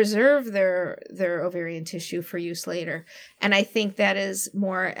to preserve their ovarian tissue for use later. And I think that is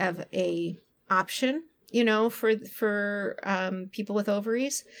more of a option, for people with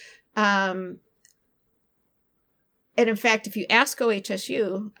ovaries. And in fact, if you ask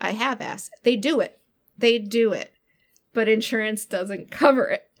OHSU, I have asked, they do it. but insurance doesn't cover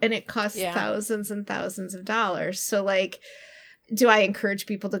it, and it costs Yeah. thousands and thousands of dollars. So like, do I encourage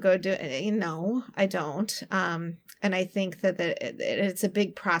people to go do it? No, I don't. And I think that it's a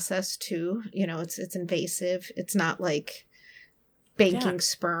big process too. You know, it's invasive. It's not like banking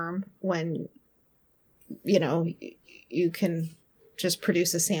sperm when, you know, you can just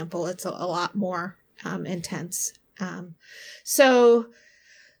produce a sample. It's a lot more intense.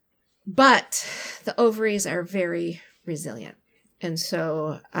 But the ovaries are very resilient. And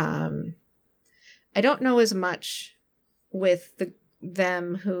so I don't know as much with the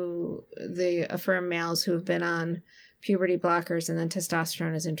affirmed males who have been on puberty blockers and then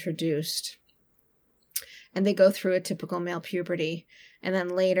testosterone is introduced. And they go through a typical male puberty. And then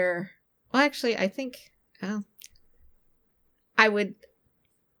later, well, actually, I think, I would,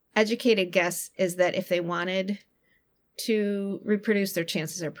 educated guess is that if they wanted to reproduce, their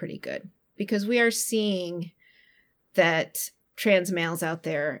chances are pretty good. Because we are seeing that trans males out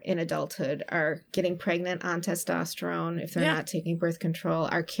there in adulthood are getting pregnant on testosterone if they're not taking birth control,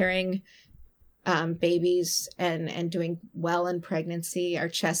 are carrying babies and doing well in pregnancy, are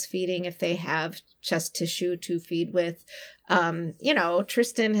chest feeding if they have chest tissue to feed with. You know,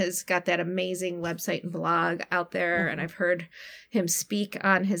 Tristan has got that amazing website and blog out there, and I've heard him speak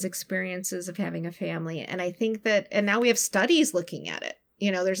on his experiences of having a family. And I think that, and now we have studies looking at it.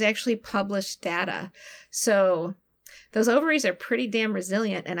 You know, there's actually published data. So those ovaries are pretty damn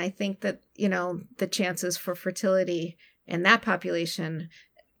resilient. And I think that, you know, the chances for fertility in that population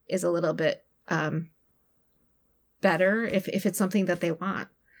is a little bit better if it's something that they want.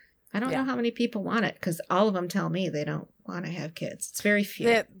 I don't know how many people want it, because all of them tell me they don't want to have kids. It's very few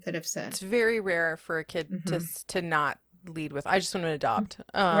that have said. It's very rare for a kid to not lead with, I just want to adopt.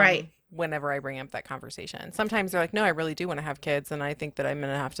 Right. Whenever I bring up that conversation. Sometimes they're like, no, I really do want to have kids, and I think that I'm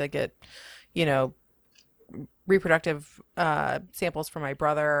going to have to get, you know, reproductive samples from my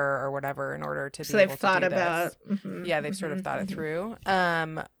brother or whatever in order to be able to do this. So they've thought about yeah, they've sort of thought it through.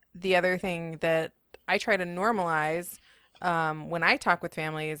 The other thing that I try to normalize when I talk with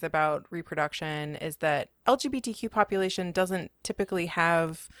families about reproduction is that LGBTQ population doesn't typically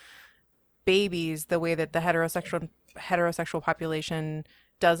have babies the way that the heterosexual population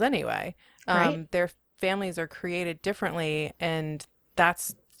does anyway. Right. Their families are created differently, and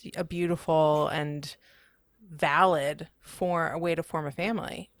that's a beautiful and valid way to form a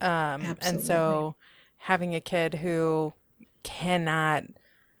family. And so having a kid who cannot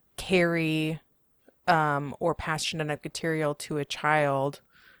carry or pass genetic material to a child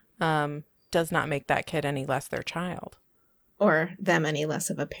does not make that kid any less their child. Or them any less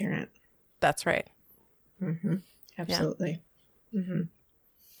of a parent. That's right. Absolutely. Yeah.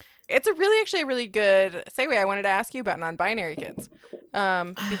 It's actually a really good segue. I wanted to ask you about non-binary kids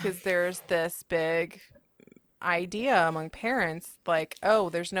because there's this big idea among parents like, oh,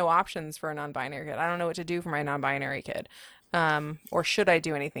 there's no options for a non-binary kid. I don't know what to do for my non-binary kid. Or should I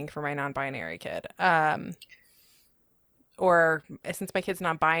do anything for my non-binary kid? Or since my kid's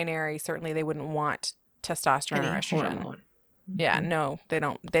non-binary, certainly they wouldn't want testosterone or estrogen. Hormone. Yeah, no, they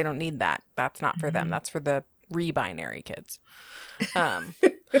don't need that. That's not for them. That's for the re-binary kids.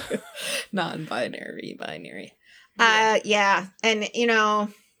 Non-binary, binary. Yeah. And, you know,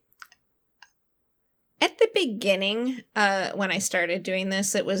 at the beginning, when I started doing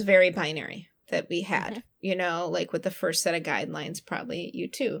this, it was very binary that we had, you know, like with the first set of guidelines, probably you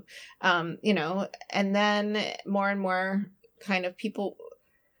too, you know, and then more and more kind of people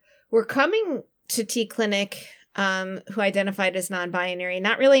were coming to T-Clinic who identified as non-binary,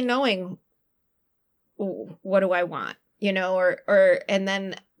 not really knowing what do I want, you know,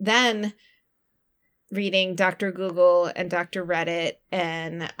 and then reading Dr. Google and Dr. Reddit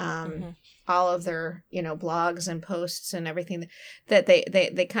and all of their, you know, blogs and posts and everything that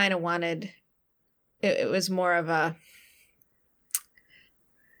they kind of wanted. It was more of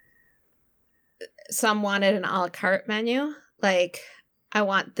some wanted an a la carte menu. Like, I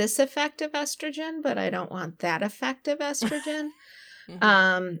want this effect of estrogen, but I don't want that effect of estrogen.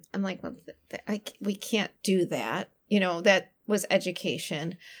 I'm like, well, we can't do that. You know, that was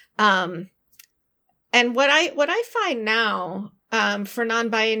education. And what I find now, for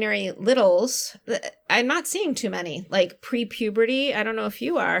non-binary littles, I'm not seeing too many, like pre-puberty. I don't know if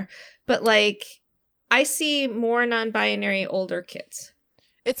you are, but like, I see more non-binary older kids.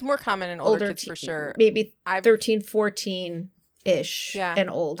 It's more common in older kids for sure. Maybe 13, 14-ish and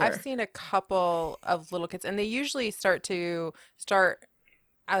older. I've seen a couple of little kids, and they usually they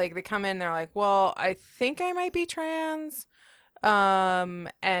come in, they're like, well, I think I might be trans.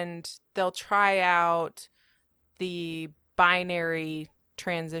 And they'll try out the binary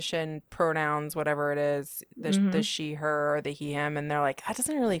transition pronouns, whatever it is, the she, her, or the he, him, and they're like, that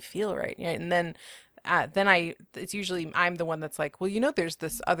doesn't really feel right. Yeah, and then it's usually I'm the one that's like, well, there's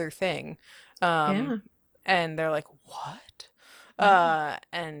this other thing, and they're like, what?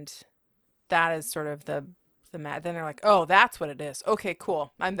 And that is sort of the then they're like, oh, that's what it is. Okay,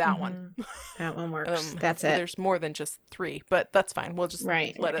 cool. I'm that one. That one works. That's it. There's more than just 3, but that's fine. We'll just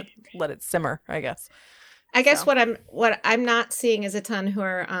let it simmer, I guess. I guess what I'm not seeing is a ton who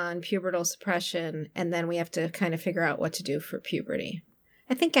are on pubertal suppression, and then we have to kind of figure out what to do for puberty.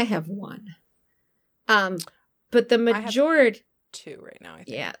 I think I have 1. But the majority... I have 2 right now, I think.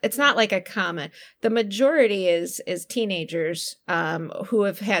 Yeah, it's not like a common. The majority is teenagers who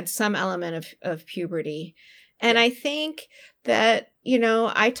have had some element of puberty. And I think that,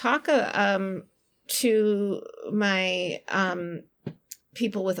 I talk to my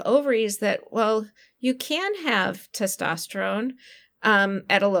people with ovaries that, well, you can have testosterone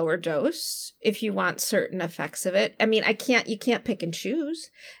at a lower dose if you want certain effects of it. I mean, you can't pick and choose,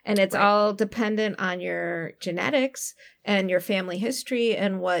 and it's all dependent on your genetics and your family history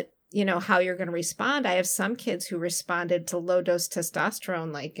and what, how you're going to respond. I have some kids who responded to low dose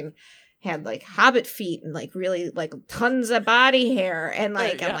testosterone, and had hobbit feet and really tons of body hair. And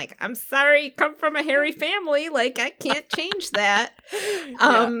I'm like, I'm sorry, you come from a hairy family. I can't change that.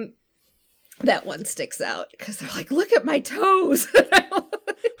 That one sticks out because they're like, look at my toes.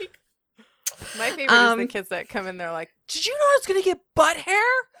 My favorite is the kids that come in, they're like, did you know I was going to get butt hair?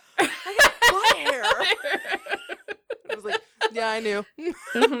 I got butt hair. I was like, yeah, I knew.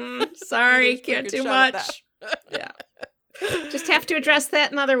 Sorry, can't do much. Yeah. Just have to address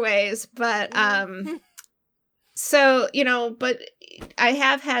that in other ways. But, so, but I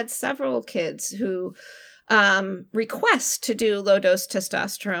have had several kids who request to do low dose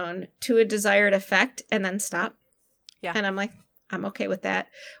testosterone to a desired effect and then stop. Yeah. And I'm like, I'm okay with that.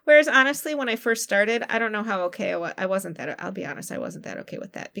 Whereas honestly, when I first started, I don't know how okay I wasn't that. I'll be honest, I wasn't that okay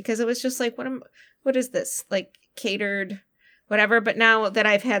with that because it was just like, what is this? Catered, whatever. But now that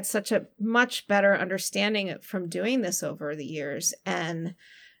I've had such a much better understanding from doing this over the years and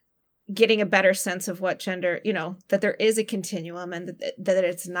getting a better sense of what gender, that there is a continuum and that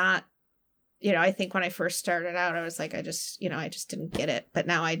it's not, I think when I first started out, I was like, I just didn't get it, but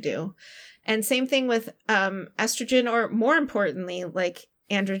now I do. And same thing with estrogen, or more importantly,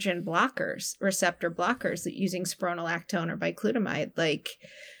 androgen blockers, receptor blockers, using spironolactone or bicalutamide,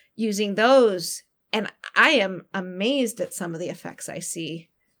 using those. And I am amazed at some of the effects I see,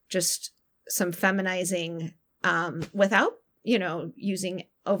 just some feminizing without, using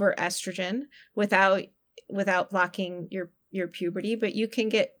over estrogen, without blocking your puberty, but you can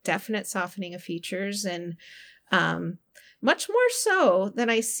get definite softening of features and much more so than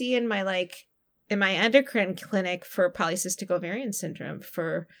I see in my endocrine clinic for polycystic ovarian syndrome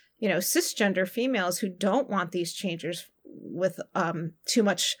for cisgender females who don't want these changes with too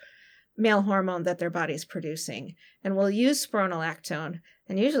much male hormone that their body's producing, and will use spironolactone,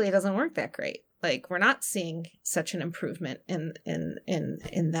 and usually it doesn't work that great. We're not seeing such an improvement in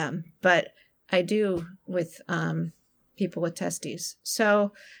them, but I do with people with testes.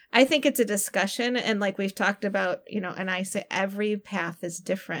 So I think it's a discussion. And we've talked about, and I say every path is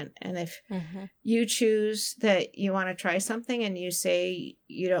different. And if you choose that you want to try something and you say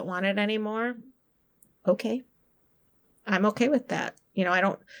you don't want it anymore, okay. I'm okay with that. I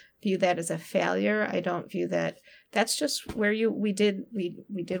don't view that as a failure. I don't view that. That's just where we did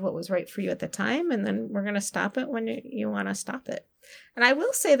what was right for you at the time. And then we're going to stop it when you want to stop it. And I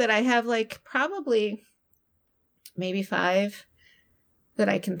will say that I have probably maybe 5 that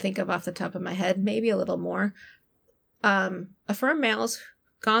I can think of off the top of my head, maybe a little more. Affirm males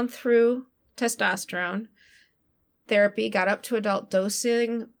gone through testosterone therapy, got up to adult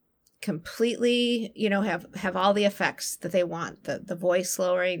dosing, completely, have all the effects that they want, the voice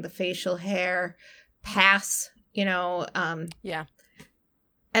lowering, the facial hair, pass, yeah.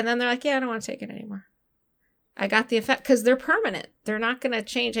 And then they're like, yeah, I don't want to take it anymore. I got the effect because they're permanent. They're not going to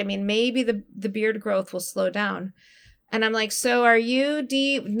change. I mean, maybe the beard growth will slow down. And I'm like, so are you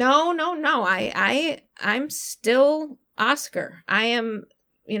No. I'm still Oscar. I am,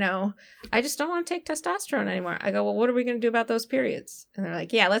 I just don't want to take testosterone anymore. I go, well, what are we going to do about those periods? And they're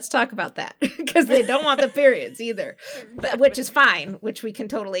like, yeah, let's talk about that because they don't want the periods either, which is fine, which we can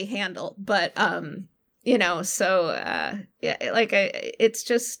totally handle. But, it's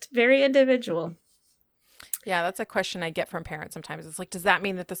just very individual. Yeah, that's a question I get from parents sometimes. It's like, does that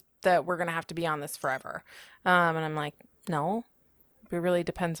mean that we're going to have to be on this forever? And I'm like, no. It really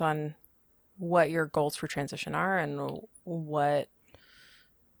depends on what your goals for transition are and what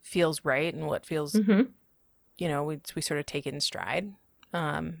feels right and what feels, we sort of take it in stride.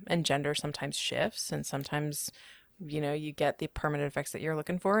 And gender sometimes shifts, and sometimes, you get the permanent effects that you're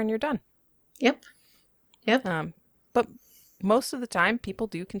looking for and you're done. Yep. But most of the time, people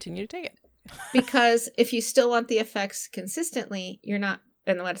do continue to take it. Because if you still want the effects consistently, you're not,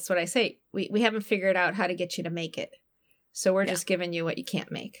 and that's what I say, we haven't figured out how to get you to make it. So we're just giving you what you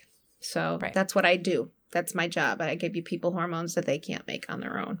can't make. So that's what I do. That's my job. I give you people hormones that they can't make on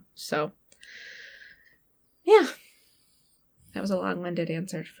their own. So, yeah. That was a long-winded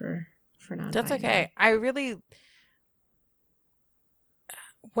answer for non-binary. That's okay.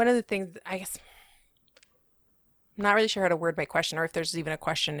 One of the things, I guess, I'm not really sure how to word my question, or if there's even a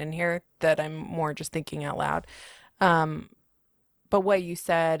question in here that I'm more just thinking out loud. But what you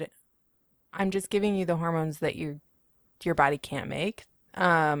said, I'm just giving you the hormones that your body can't make.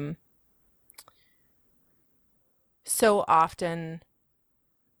 So often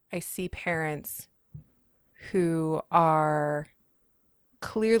I see parents who are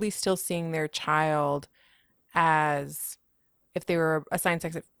clearly still seeing their child as, if they were assigned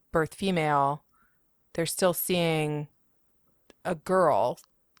sex at birth female, they're still seeing a girl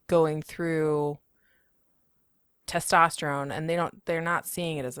going through testosterone, and they're not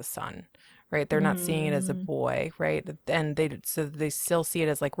seeing it as a son, right? They're not seeing it as a boy, right? And they still see it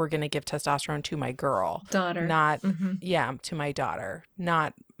as like, we're going to give testosterone to my daughter, not to my daughter,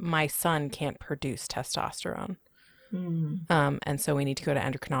 not my son can't produce testosterone. And so we need to go to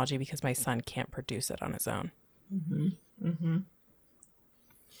endocrinology because my son can't produce it on his own.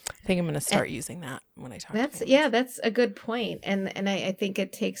 I think I'm going to start using that when I talk. That's a good point. And I think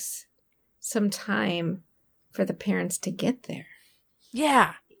it takes some time for the parents to get there.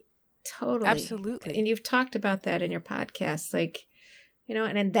 Yeah. Totally. Absolutely. And you've talked about that in your podcast, like,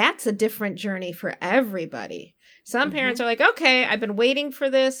 and that's a different journey for everybody. Some parents are like, okay, I've been waiting for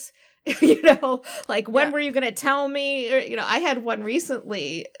this, like, when were you going to tell me? Or, I had one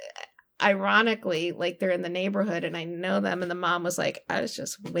recently, ironically, like, they're in the neighborhood and I know them, and the mom was like, I was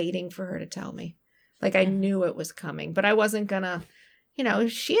just waiting for her to tell me. Like, I knew it was coming, but I wasn't gonna,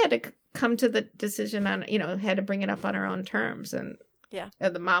 she had to come to the decision on, had to bring it up on her own terms. And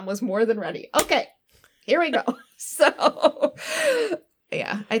the mom was more than ready. Okay, here we go. So,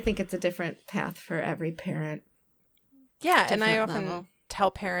 I think it's a different path for every parent. Yeah, and I often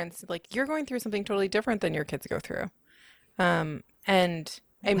tell parents, like, you're going through something totally different than your kids go through. And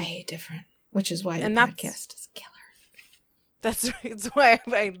way different, which is why the podcast is killer. It's why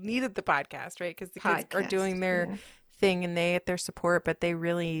I needed the podcast, right? Because the kids are doing their thing and they get their support, but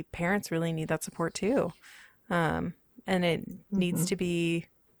parents really need that support too. And it needs to be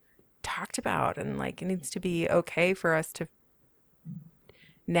talked about, and like, it needs to be okay for us to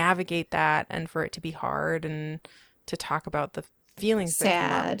navigate that, and for it to be hard, and to talk about the feelings,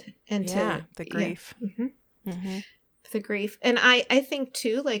 sad, and the grief. The grief. And I think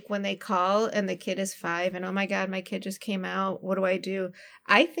too, like, when they call and the kid is 5 and, oh my God, my kid just came out, what do I do?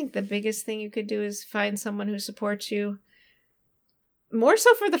 I think the biggest thing you could do is find someone who supports you, more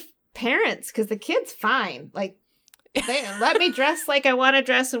so for the parents, because the kid's fine. Like, they let me dress like I want to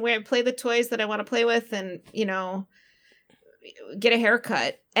dress and play the toys that I want to play with, and, get a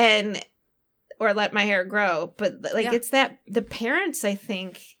haircut, or let my hair grow. But it's that the parents, I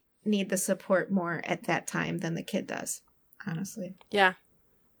think, need the support more at that time than the kid does, honestly. Yeah.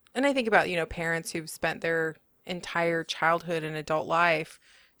 And I think about, parents who've spent their entire childhood and adult life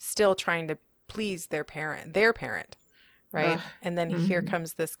still trying to please their parent, right? And then here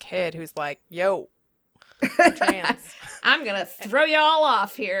comes this kid who's like, yo, I'm trans. I'm going to throw you all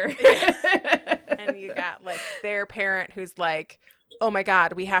off here. And you got like their parent who's like, oh my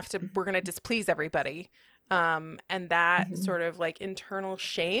God, we're going to displease everybody. And that sort of like internal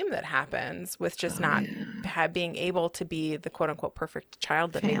shame that happens with just not being able to be the quote unquote perfect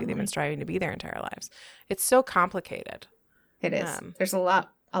child that maybe they've been striving to be their entire lives. It's so complicated. It is. There's a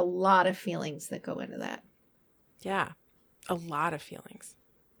lot of feelings that go into that. Yeah. A lot of feelings.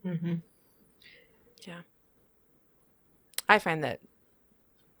 Yeah. I find that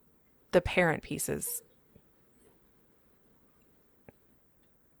the parent piece is,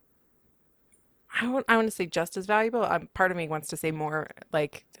 I want to say just as valuable. Part of me wants to say more,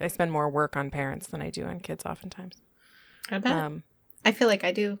 like, I spend more work on parents than I do on kids oftentimes. I bet. I feel like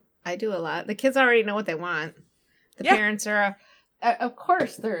I do a lot. The kids already know what they want. The parents are, of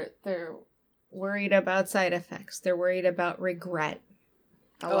course, they're worried about side effects. They're worried about regret.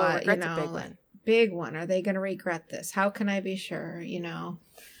 Regret's a big one. Big one. Are they going to regret this? How can I be sure?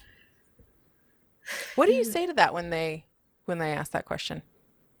 What do you say to that when they ask that question?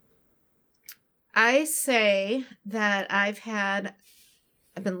 I say that I've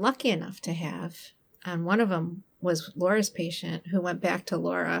been lucky enough to have, and one of them was Laura's patient who went back to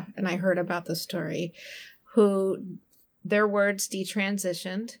Laura, and I heard about the story, who their words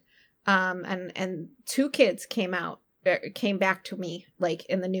detransitioned, and two kids came back to me, like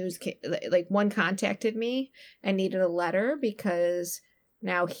in the news, like one contacted me and needed a letter because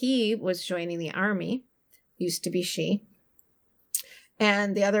now he was joining the Army, used to be she.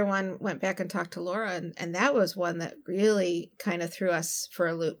 And the other one went back and talked to Laura, and that was one that really kind of threw us for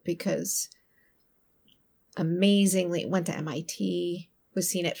a loop because amazingly went to MIT, was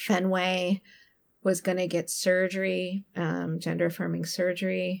seen at Fenway, was going to get surgery, gender affirming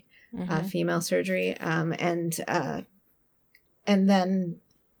surgery, female surgery, and then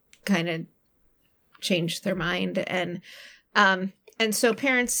kind of changed their mind. And so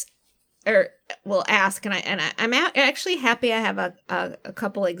parents will ask, and I'm actually happy I have a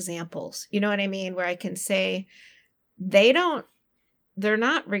couple examples, you know what I mean, where I can say neither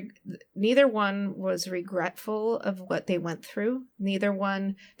one was regretful of what they went through.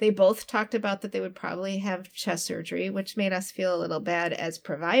 They both talked about that they would probably have chest surgery, which made us feel a little bad as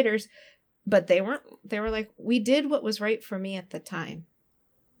providers, but they were like, we did what was right for me at the time.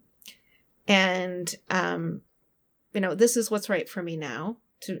 And, this is what's right for me now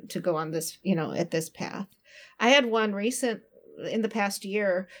to go on this, at this path. I had one in the past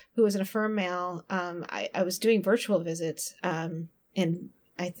year who was an affirm male. I was doing virtual visits, in,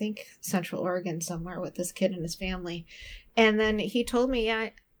 I think, Central Oregon somewhere with this kid and his family. And then he told me,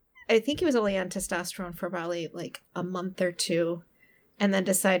 I think he was only on testosterone for probably like a month or two and then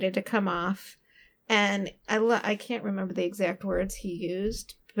decided to come off. And I can't remember the exact words he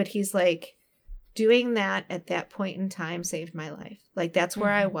used, but he's like, doing that at that point in time saved my life. Like, that's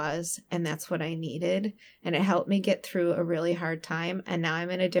where I was, and that's what I needed. And it helped me get through a really hard time. And now I'm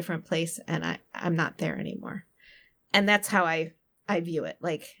in a different place, and I'm not there anymore. And that's how I view it.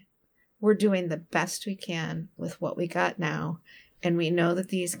 Like, we're doing the best we can with what we got now. And we know that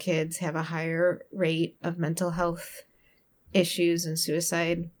these kids have a higher rate of mental health issues and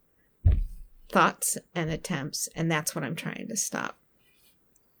suicide thoughts and attempts. And that's what I'm trying to stop.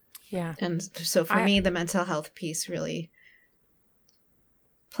 Yeah. And so for me, the mental health piece really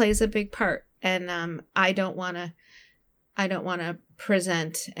plays a big part. And I don't want to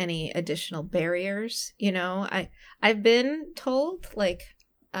present any additional barriers. I've been told, like,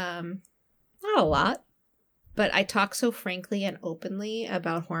 not a lot, but I talk so frankly and openly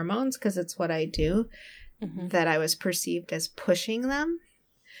about hormones because it's what I do, that I was perceived as pushing them.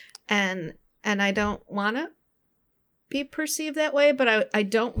 And I don't want to be perceived that way, but I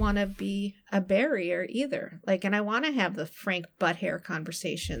don't want to be a barrier either. Like, and I want to have the frank butt hair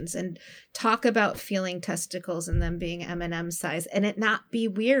conversations and talk about feeling testicles and them being M&M size and it not be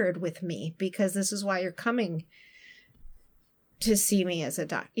weird with me, because this is why you're coming to see me as a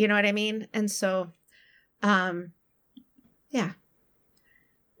doc. You know what I mean? And so, yeah.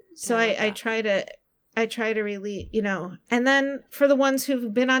 So I try to really, and then for the ones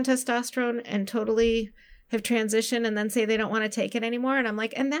who've been on testosterone and totally have transitioned and then say they don't want to take it anymore. And I'm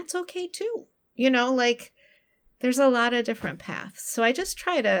like, and that's okay too. Like, there's a lot of different paths. So I just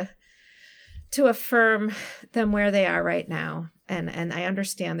try to affirm them where they are right now. And I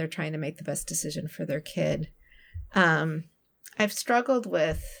understand they're trying to make the best decision for their kid. I've struggled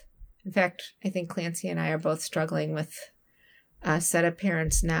with, in fact, I think Clancy and I are both struggling with a set of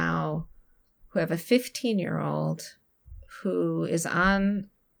parents now who have a 15-year-old who is on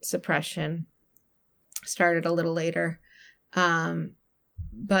suppression, started a little later,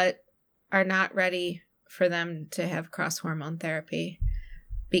 but are not ready for them to have cross hormone therapy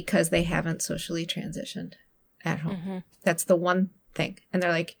because they haven't socially transitioned at home. That's the one thing. And they're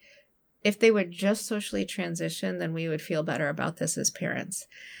like, if they would just socially transition, then we would feel better about this as parents.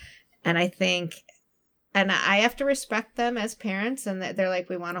 And I think, and I have to respect them as parents, and they're like,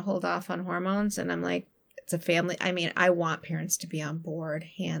 we want to hold off on hormones. And I'm like, it's a family. I mean, I want parents to be on board,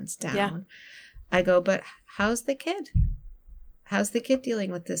 hands down. Yeah. I go, but how's the kid? How's the kid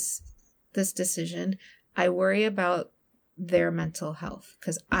dealing with this decision? I worry about their mental health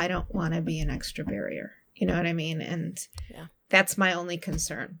because I don't want to be an extra barrier. You know what I mean? And that's my only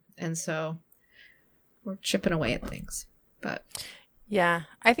concern. And so we're chipping away at things. But yeah,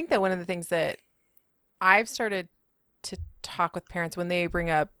 I think that one of the things that I've started to talk with parents when they bring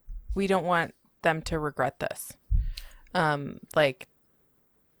up, we don't want them to regret this. Like,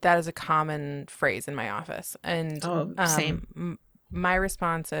 that is a common phrase in my office. And same. My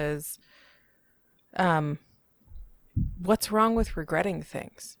response is, what's wrong with regretting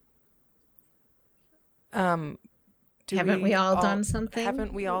things? Haven't we all done something?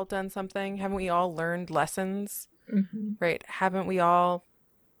 Haven't we all done something? Haven't we all learned lessons? Right? Haven't we all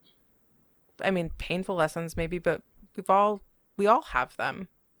I mean, painful lessons maybe, but we all have them.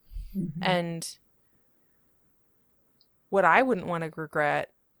 Mm-hmm. And what I wouldn't want to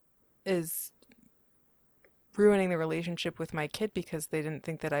regret is ruining the relationship with my kid because they didn't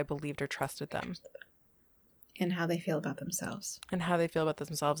think that I believed or trusted them. And how they feel about themselves. And how they feel about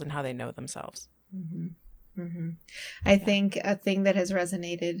themselves and how they know themselves. Mm-hmm. Mm-hmm. I think a thing that has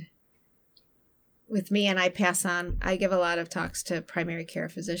resonated with me, and I give a lot of talks to primary care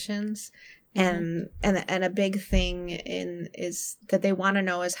physicians, and a big thing is that they want to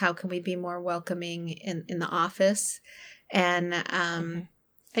know is how can we be more welcoming in the office, and I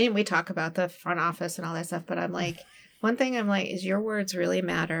mean, we talk about the front office and all that stuff, but I'm like, one thing I'm like is your words really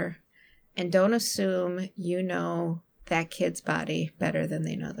matter, and don't assume you know that kid's body better than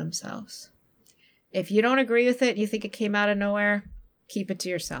they know themselves. If you don't agree with it, you think it came out of nowhere, keep it to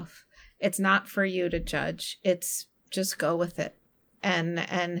yourself. It's not for you to judge. It's just go with it.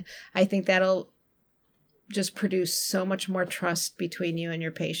 And I think that'll just produce so much more trust between you and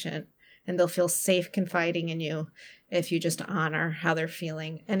your patient. And they'll feel safe confiding in you if you just honor how they're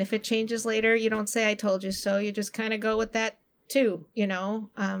feeling. And if it changes later, you don't say, I told you so. You just kind of go with that too, you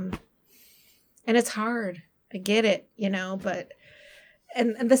know? And it's hard. I get it, you know, but,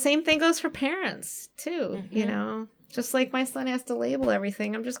 and the same thing goes for parents too, you know? Just like my son has to label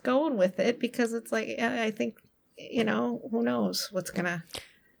everything, I'm just going with it because it's like, I think, you know, who knows what's going to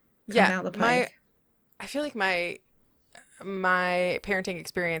come down the pike. I feel like my parenting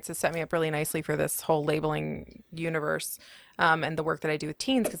experience has set me up really nicely for this whole labeling universe and the work that I do with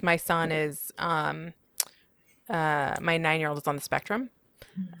teens because my son is, my 9-year-old is on the spectrum.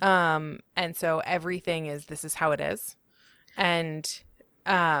 And so everything this is how it is. And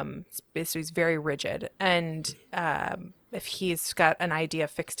so he's very rigid, and if he's got an idea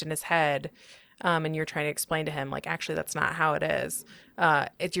fixed in his head, and you're trying to explain to him like actually that's not how it is,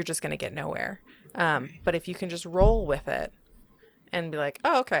 you're just going to get nowhere. But if you can just roll with it and be like,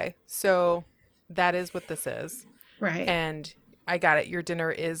 oh, okay, so that is what this is, right? And I got it. Your dinner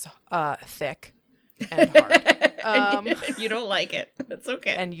is thick and hard. You don't like it. That's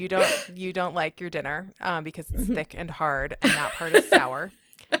okay. And you don't like your dinner because it's thick and hard, and that part is sour,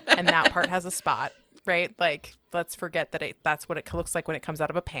 and that part has a spot, right? Like, let's forget that that's what it looks like when it comes out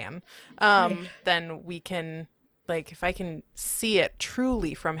of a pan. Right. Then we can, like, if I can see it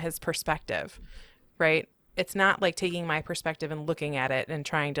truly from his perspective, right? It's not like taking my perspective and looking at it and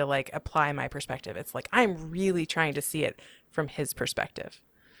trying to like apply my perspective. It's like I'm really trying to see it from his perspective.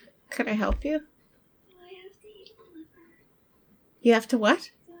 Could I help you? You have to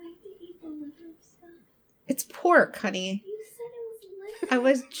what? Do I have to eat the liver stuff? It's pork, honey. You said it was liver. I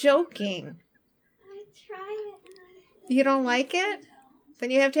was joking. I tried it. You don't like it?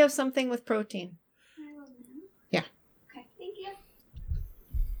 Then you have to have something with protein. I will now. Yeah. Okay, thank you.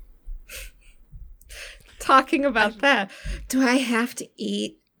 Talking about that, do I have to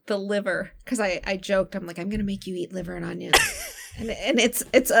eat the liver? Because I joked. I'm like, I'm going to make you eat liver and onions. and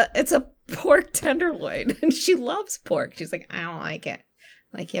it's a pork tenderloin, and she loves pork. She's like, I don't like it.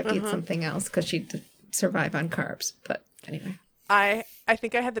 Like, you have to eat something else because she'd survive on carbs. But anyway, I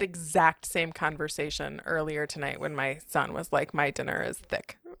think I had that exact same conversation earlier tonight when my son was like, my dinner is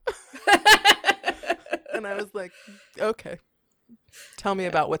thick. And I was like, okay, tell me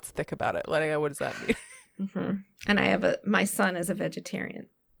about what's thick about it. Like, what does that mean? Mm-hmm. And my son is a vegetarian,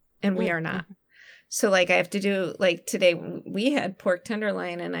 and we are not. So, like, I have to do, like, today we had pork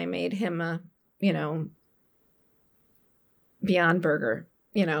tenderloin, and I made him a, Beyond Burger,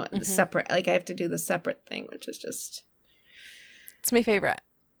 separate. Like, I have to do the separate thing, which is just... It's my favorite.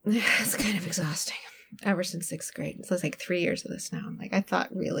 It's kind of exhausting. Ever since 6th grade. So it's like 3 years of this now. I'm like, I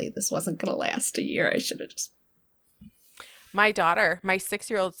thought really this wasn't going to last a year. I should have just... My daughter, my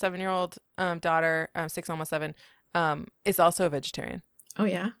 6-year-old, 7-year-old daughter, 6, almost 7, is also a vegetarian. Oh,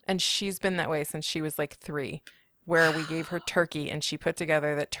 yeah? And she's been that way since she was like 3, where we gave her turkey and she put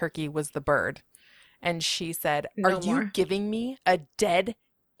together that turkey was the bird. And she said, are you giving me a dead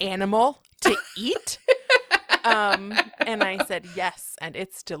animal to eat? And I said, yes, and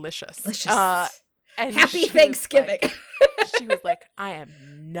it's delicious. Delicious. And Happy Thanksgiving. She was like, I am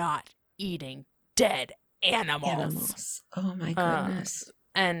not eating dead animals. Oh, my goodness.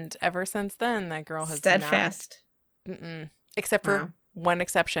 And ever since then, that girl has steadfast. Except for one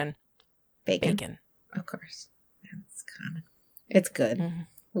exception. Bacon. Of course. It's common. It's good. Mm-hmm.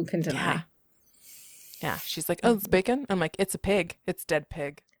 Who can deny? Yeah. She's like, oh, it's bacon? I'm like, it's a pig. It's dead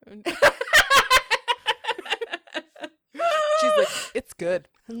pig. She's like, it's good.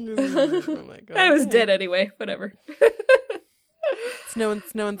 I'm like, oh, I was dead anyway. Whatever. No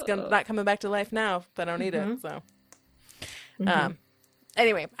one's not coming back to life now if I don't eat it. So,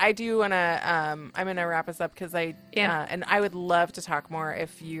 Anyway, I do want to, I'm going to wrap us up because and I would love to talk more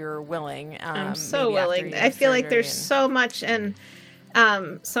if you're willing. I'm so willing. I feel like there's so much and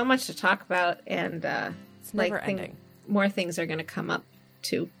so much to talk about, and it's never ending. More things are going to come up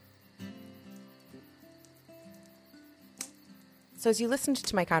too. So as you listened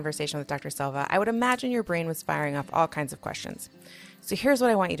to my conversation with Dr. Silva, I would imagine your brain was firing off all kinds of questions. So here's what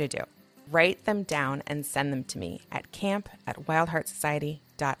I want you to do. Write them down and send them to me at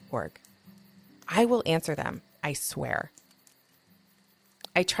camp@wildheartsociety.org. I will answer them, I swear.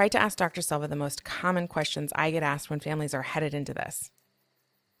 I tried to ask Dr. Silva the most common questions I get asked when families are headed into this.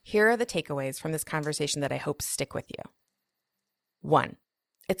 Here are the takeaways from this conversation that I hope stick with you. 1.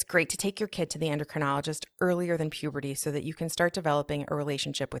 It's great to take your kid to the endocrinologist earlier than puberty so that you can start developing a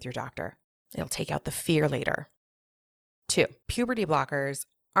relationship with your doctor. It'll take out the fear later. 2. Puberty blockers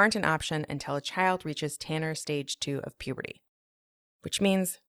aren't an option until a child reaches Tanner stage 2 of puberty, which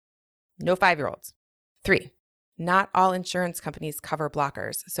means no 5-year-olds. 3. Not all insurance companies cover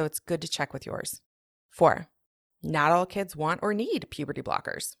blockers, so it's good to check with yours. 4. Not all kids want or need puberty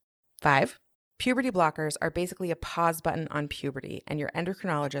blockers. 5. Puberty blockers are basically a pause button on puberty, and your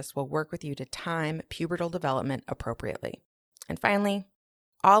endocrinologist will work with you to time pubertal development appropriately. And finally,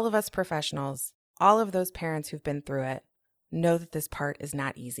 all of us professionals, all of those parents who've been through it, know that this part is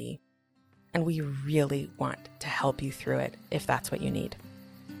not easy, and we really want to help you through it if that's what you need.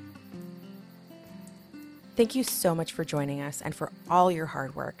 Thank you so much for joining us and for all your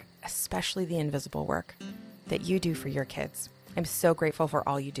hard work, especially the invisible work that you do for your kids. I'm so grateful for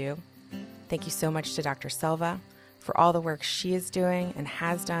all you do. Thank you so much to Dr. Silva for all the work she is doing and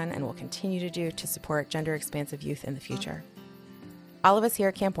has done and will continue to do to support gender-expansive youth in the future. All of us here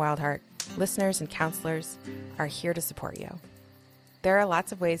at Camp Wildheart, listeners and counselors, are here to support you. There are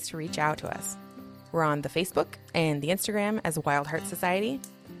lots of ways to reach out to us. We're on the Facebook and the Instagram as Wildheart Society.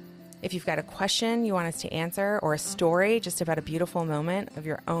 If you've got a question you want us to answer or a story just about a beautiful moment of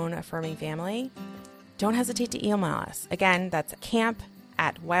your own affirming family, don't hesitate to email us. Again, that's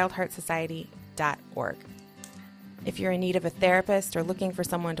camp@wildheartsociety.org. If you're in need of a therapist or looking for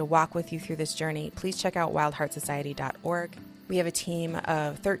someone to walk with you through this journey, please check out wildheartsociety.org. We have a team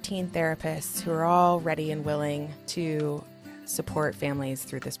of 13 therapists who are all ready and willing to support families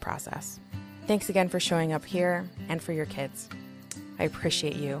through this process. Thanks again for showing up here and for your kids. I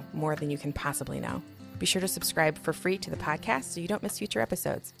appreciate you more than you can possibly know. Be sure to subscribe for free to the podcast so you don't miss future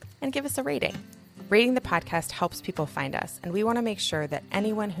episodes, and give us a rating. Rating the podcast helps people find us, and we want to make sure that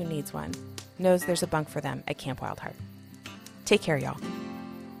anyone who needs one knows there's a bunk for them at Camp Wildheart. Take care, y'all.